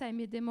or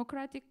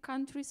semi-democratic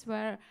countries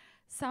where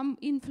some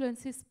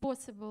influence is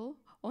possible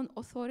on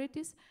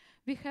authorities,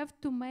 we have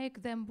to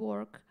make them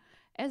work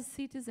as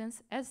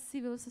citizens, as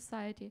civil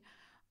society.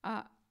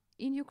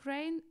 In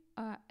Ukraine,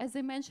 as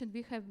I mentioned,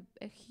 we have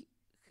a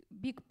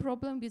big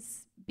problem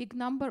with big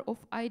number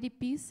of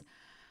IDPs,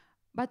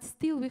 but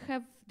still we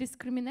have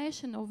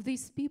discrimination of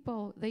these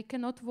people. They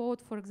cannot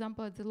vote, for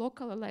example, at the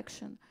local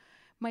election.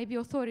 Maybe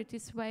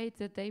authorities wait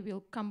that they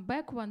will come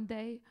back one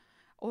day,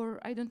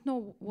 or I don't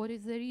know what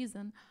is the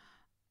reason.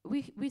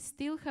 We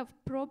still have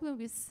problem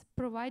with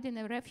providing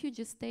a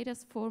refugee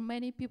status for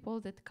many people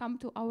that come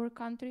to our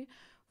country,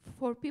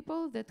 for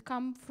people that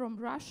come from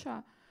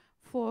Russia,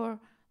 for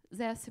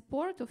their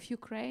support of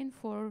Ukraine,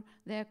 for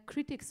their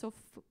critics of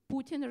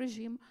Putin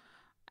regime.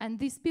 And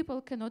these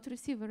people cannot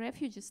receive a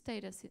refugee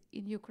status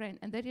in Ukraine.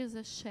 And that is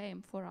a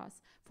shame for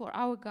us, for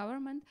our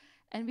government.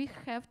 And we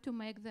have to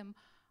make them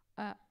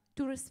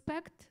to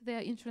respect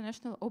their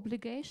international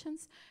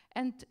obligations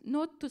and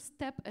not to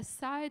step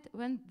aside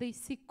when they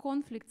see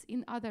conflicts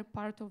in other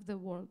parts of the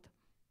world.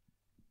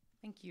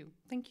 Thank you.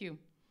 Thank you.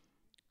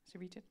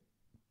 Sareta?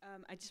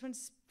 I just want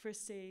to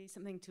first say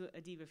something to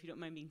Adiba, if you don't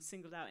mind being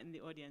singled out in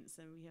the audience.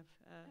 And we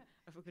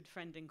have a good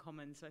friend in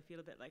common, so I feel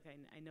a bit like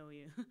I know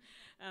you.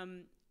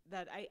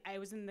 That I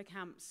was in the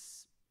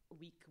camps a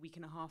week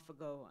and a half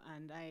ago,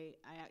 and I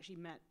actually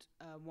met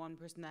one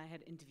person that I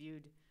had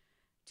interviewed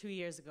 2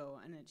 years ago,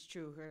 and it's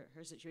true,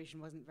 her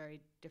situation wasn't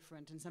very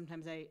different. And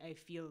sometimes I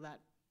feel that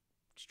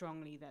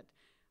strongly, that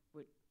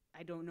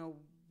I don't know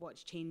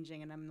what's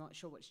changing, and I'm not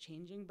sure what's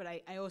changing, but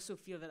I also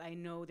feel that I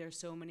know there's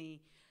so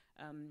many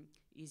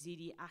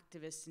Yazidi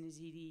activists and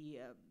Yazidi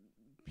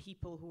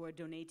people who are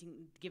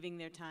donating, giving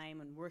their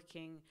time and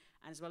working,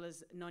 as well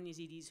as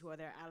non-Yazidis who are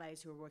their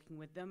allies who are working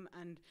with them.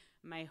 And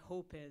my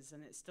hope is,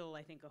 and it's still,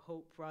 I think, a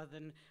hope rather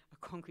than a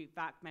concrete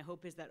fact, my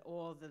hope is that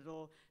all the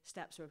little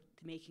steps we're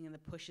making and the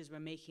pushes we're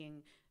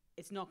making,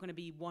 it's not going to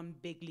be one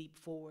big leap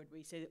forward where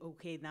you say,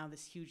 okay, now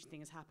this huge thing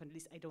has happened. At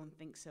least I don't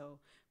think so.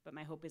 But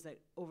my hope is that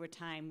over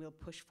time we'll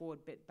push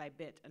forward bit by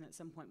bit, and at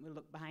some point we'll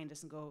look behind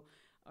us and go,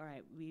 all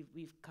right,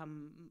 we've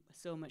come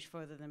so much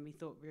further than we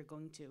thought we were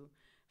going to.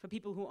 For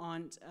people who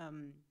aren't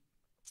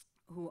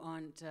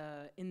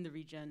in the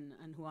region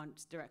and who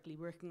aren't directly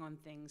working on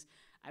things,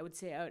 I would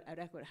say I'd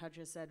echo what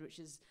Hajer said, which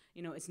is,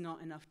 it's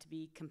not enough to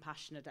be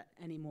compassionate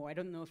anymore. I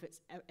don't know if it's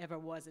ever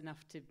was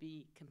enough to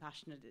be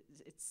compassionate.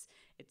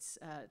 It's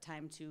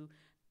time to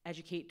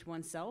educate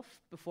oneself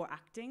before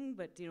acting,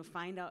 but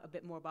find out a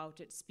bit more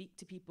about it, speak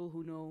to people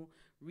who know,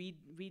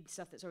 read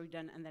stuff that's already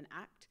done, and then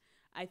act.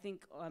 I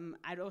think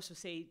I'd also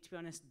say, to be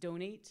honest,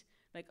 donate.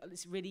 Like,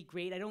 it's really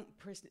great. I don't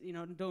personally,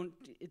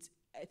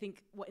 I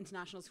think what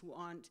internationals who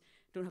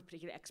don't have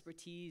particular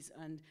expertise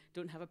and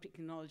don't have a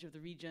particular knowledge of the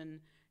region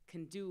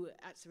can do,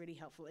 that's really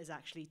helpful, is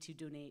actually to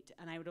donate.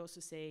 And I would also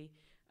say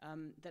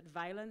that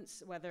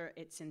violence, whether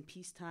it's in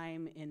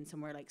peacetime in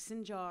somewhere like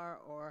Sinjar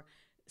or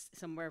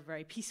somewhere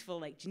very peaceful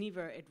like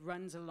Geneva, it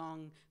runs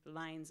along the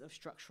lines of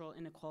structural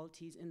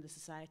inequalities in the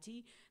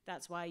society.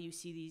 That's why you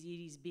see these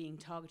Yazidis being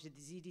targeted.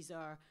 These Yazidis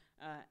are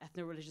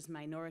ethno-religious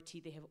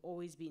minority. They have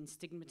always been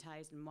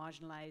stigmatized and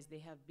marginalized. They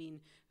have been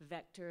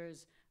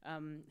vectors.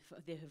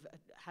 They have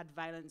had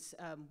violence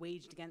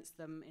waged against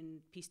them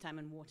in peacetime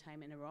and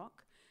wartime in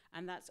Iraq.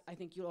 And that's, I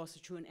think, also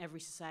true in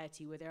every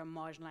society where there are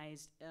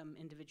marginalized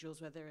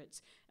individuals, whether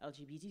it's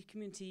LGBT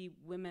community,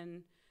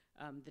 women,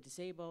 the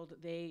disabled.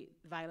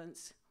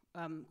 Violence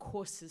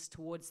courses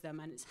towards them,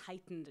 and it's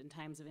heightened in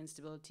times of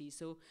instability.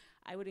 So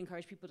I would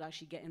encourage people to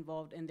actually get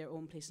involved in their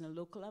own place on a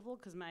local level,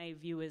 because my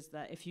view is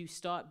that if you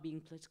start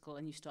being political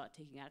and you start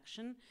taking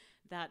action,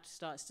 that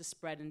starts to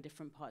spread in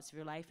different parts of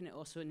your life, and it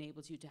also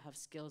enables you to have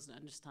skills and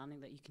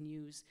understanding that you can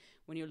use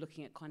when you're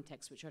looking at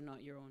contexts which are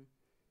not your own.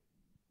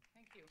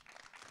 Thank you.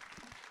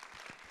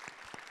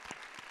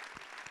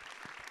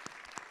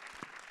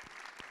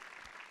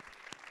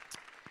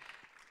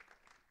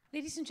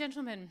 Ladies and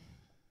gentlemen,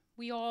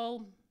 we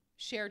all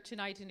shared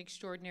tonight an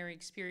extraordinary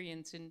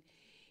experience in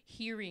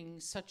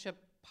hearing such a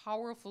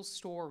powerful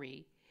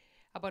story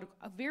about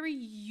a very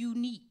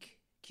unique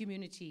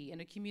community,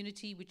 and a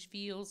community which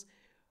feels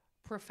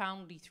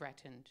profoundly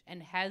threatened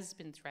and has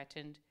been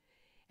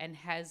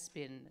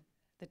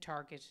the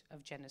target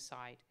of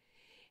genocide.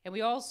 And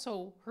we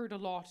also heard a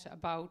lot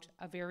about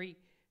a very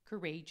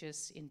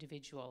courageous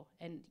individual.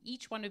 And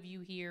each one of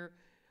you here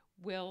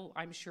will,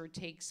 I'm sure,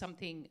 take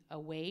something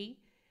away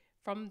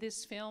from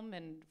this film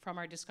and from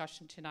our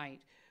discussion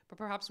tonight. But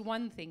perhaps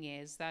one thing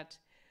is that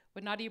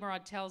what Nadia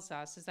Murad tells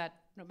us is that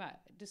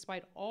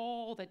despite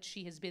all that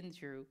she has been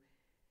through,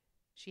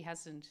 she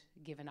hasn't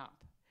given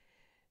up.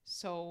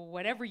 So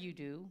whatever you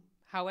do,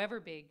 however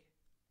big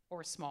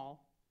or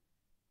small,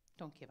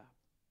 don't give up.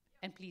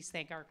 And please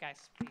thank our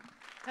guests.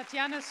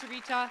 Tetiana,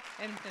 Sareta,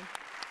 and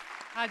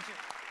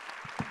Hajer.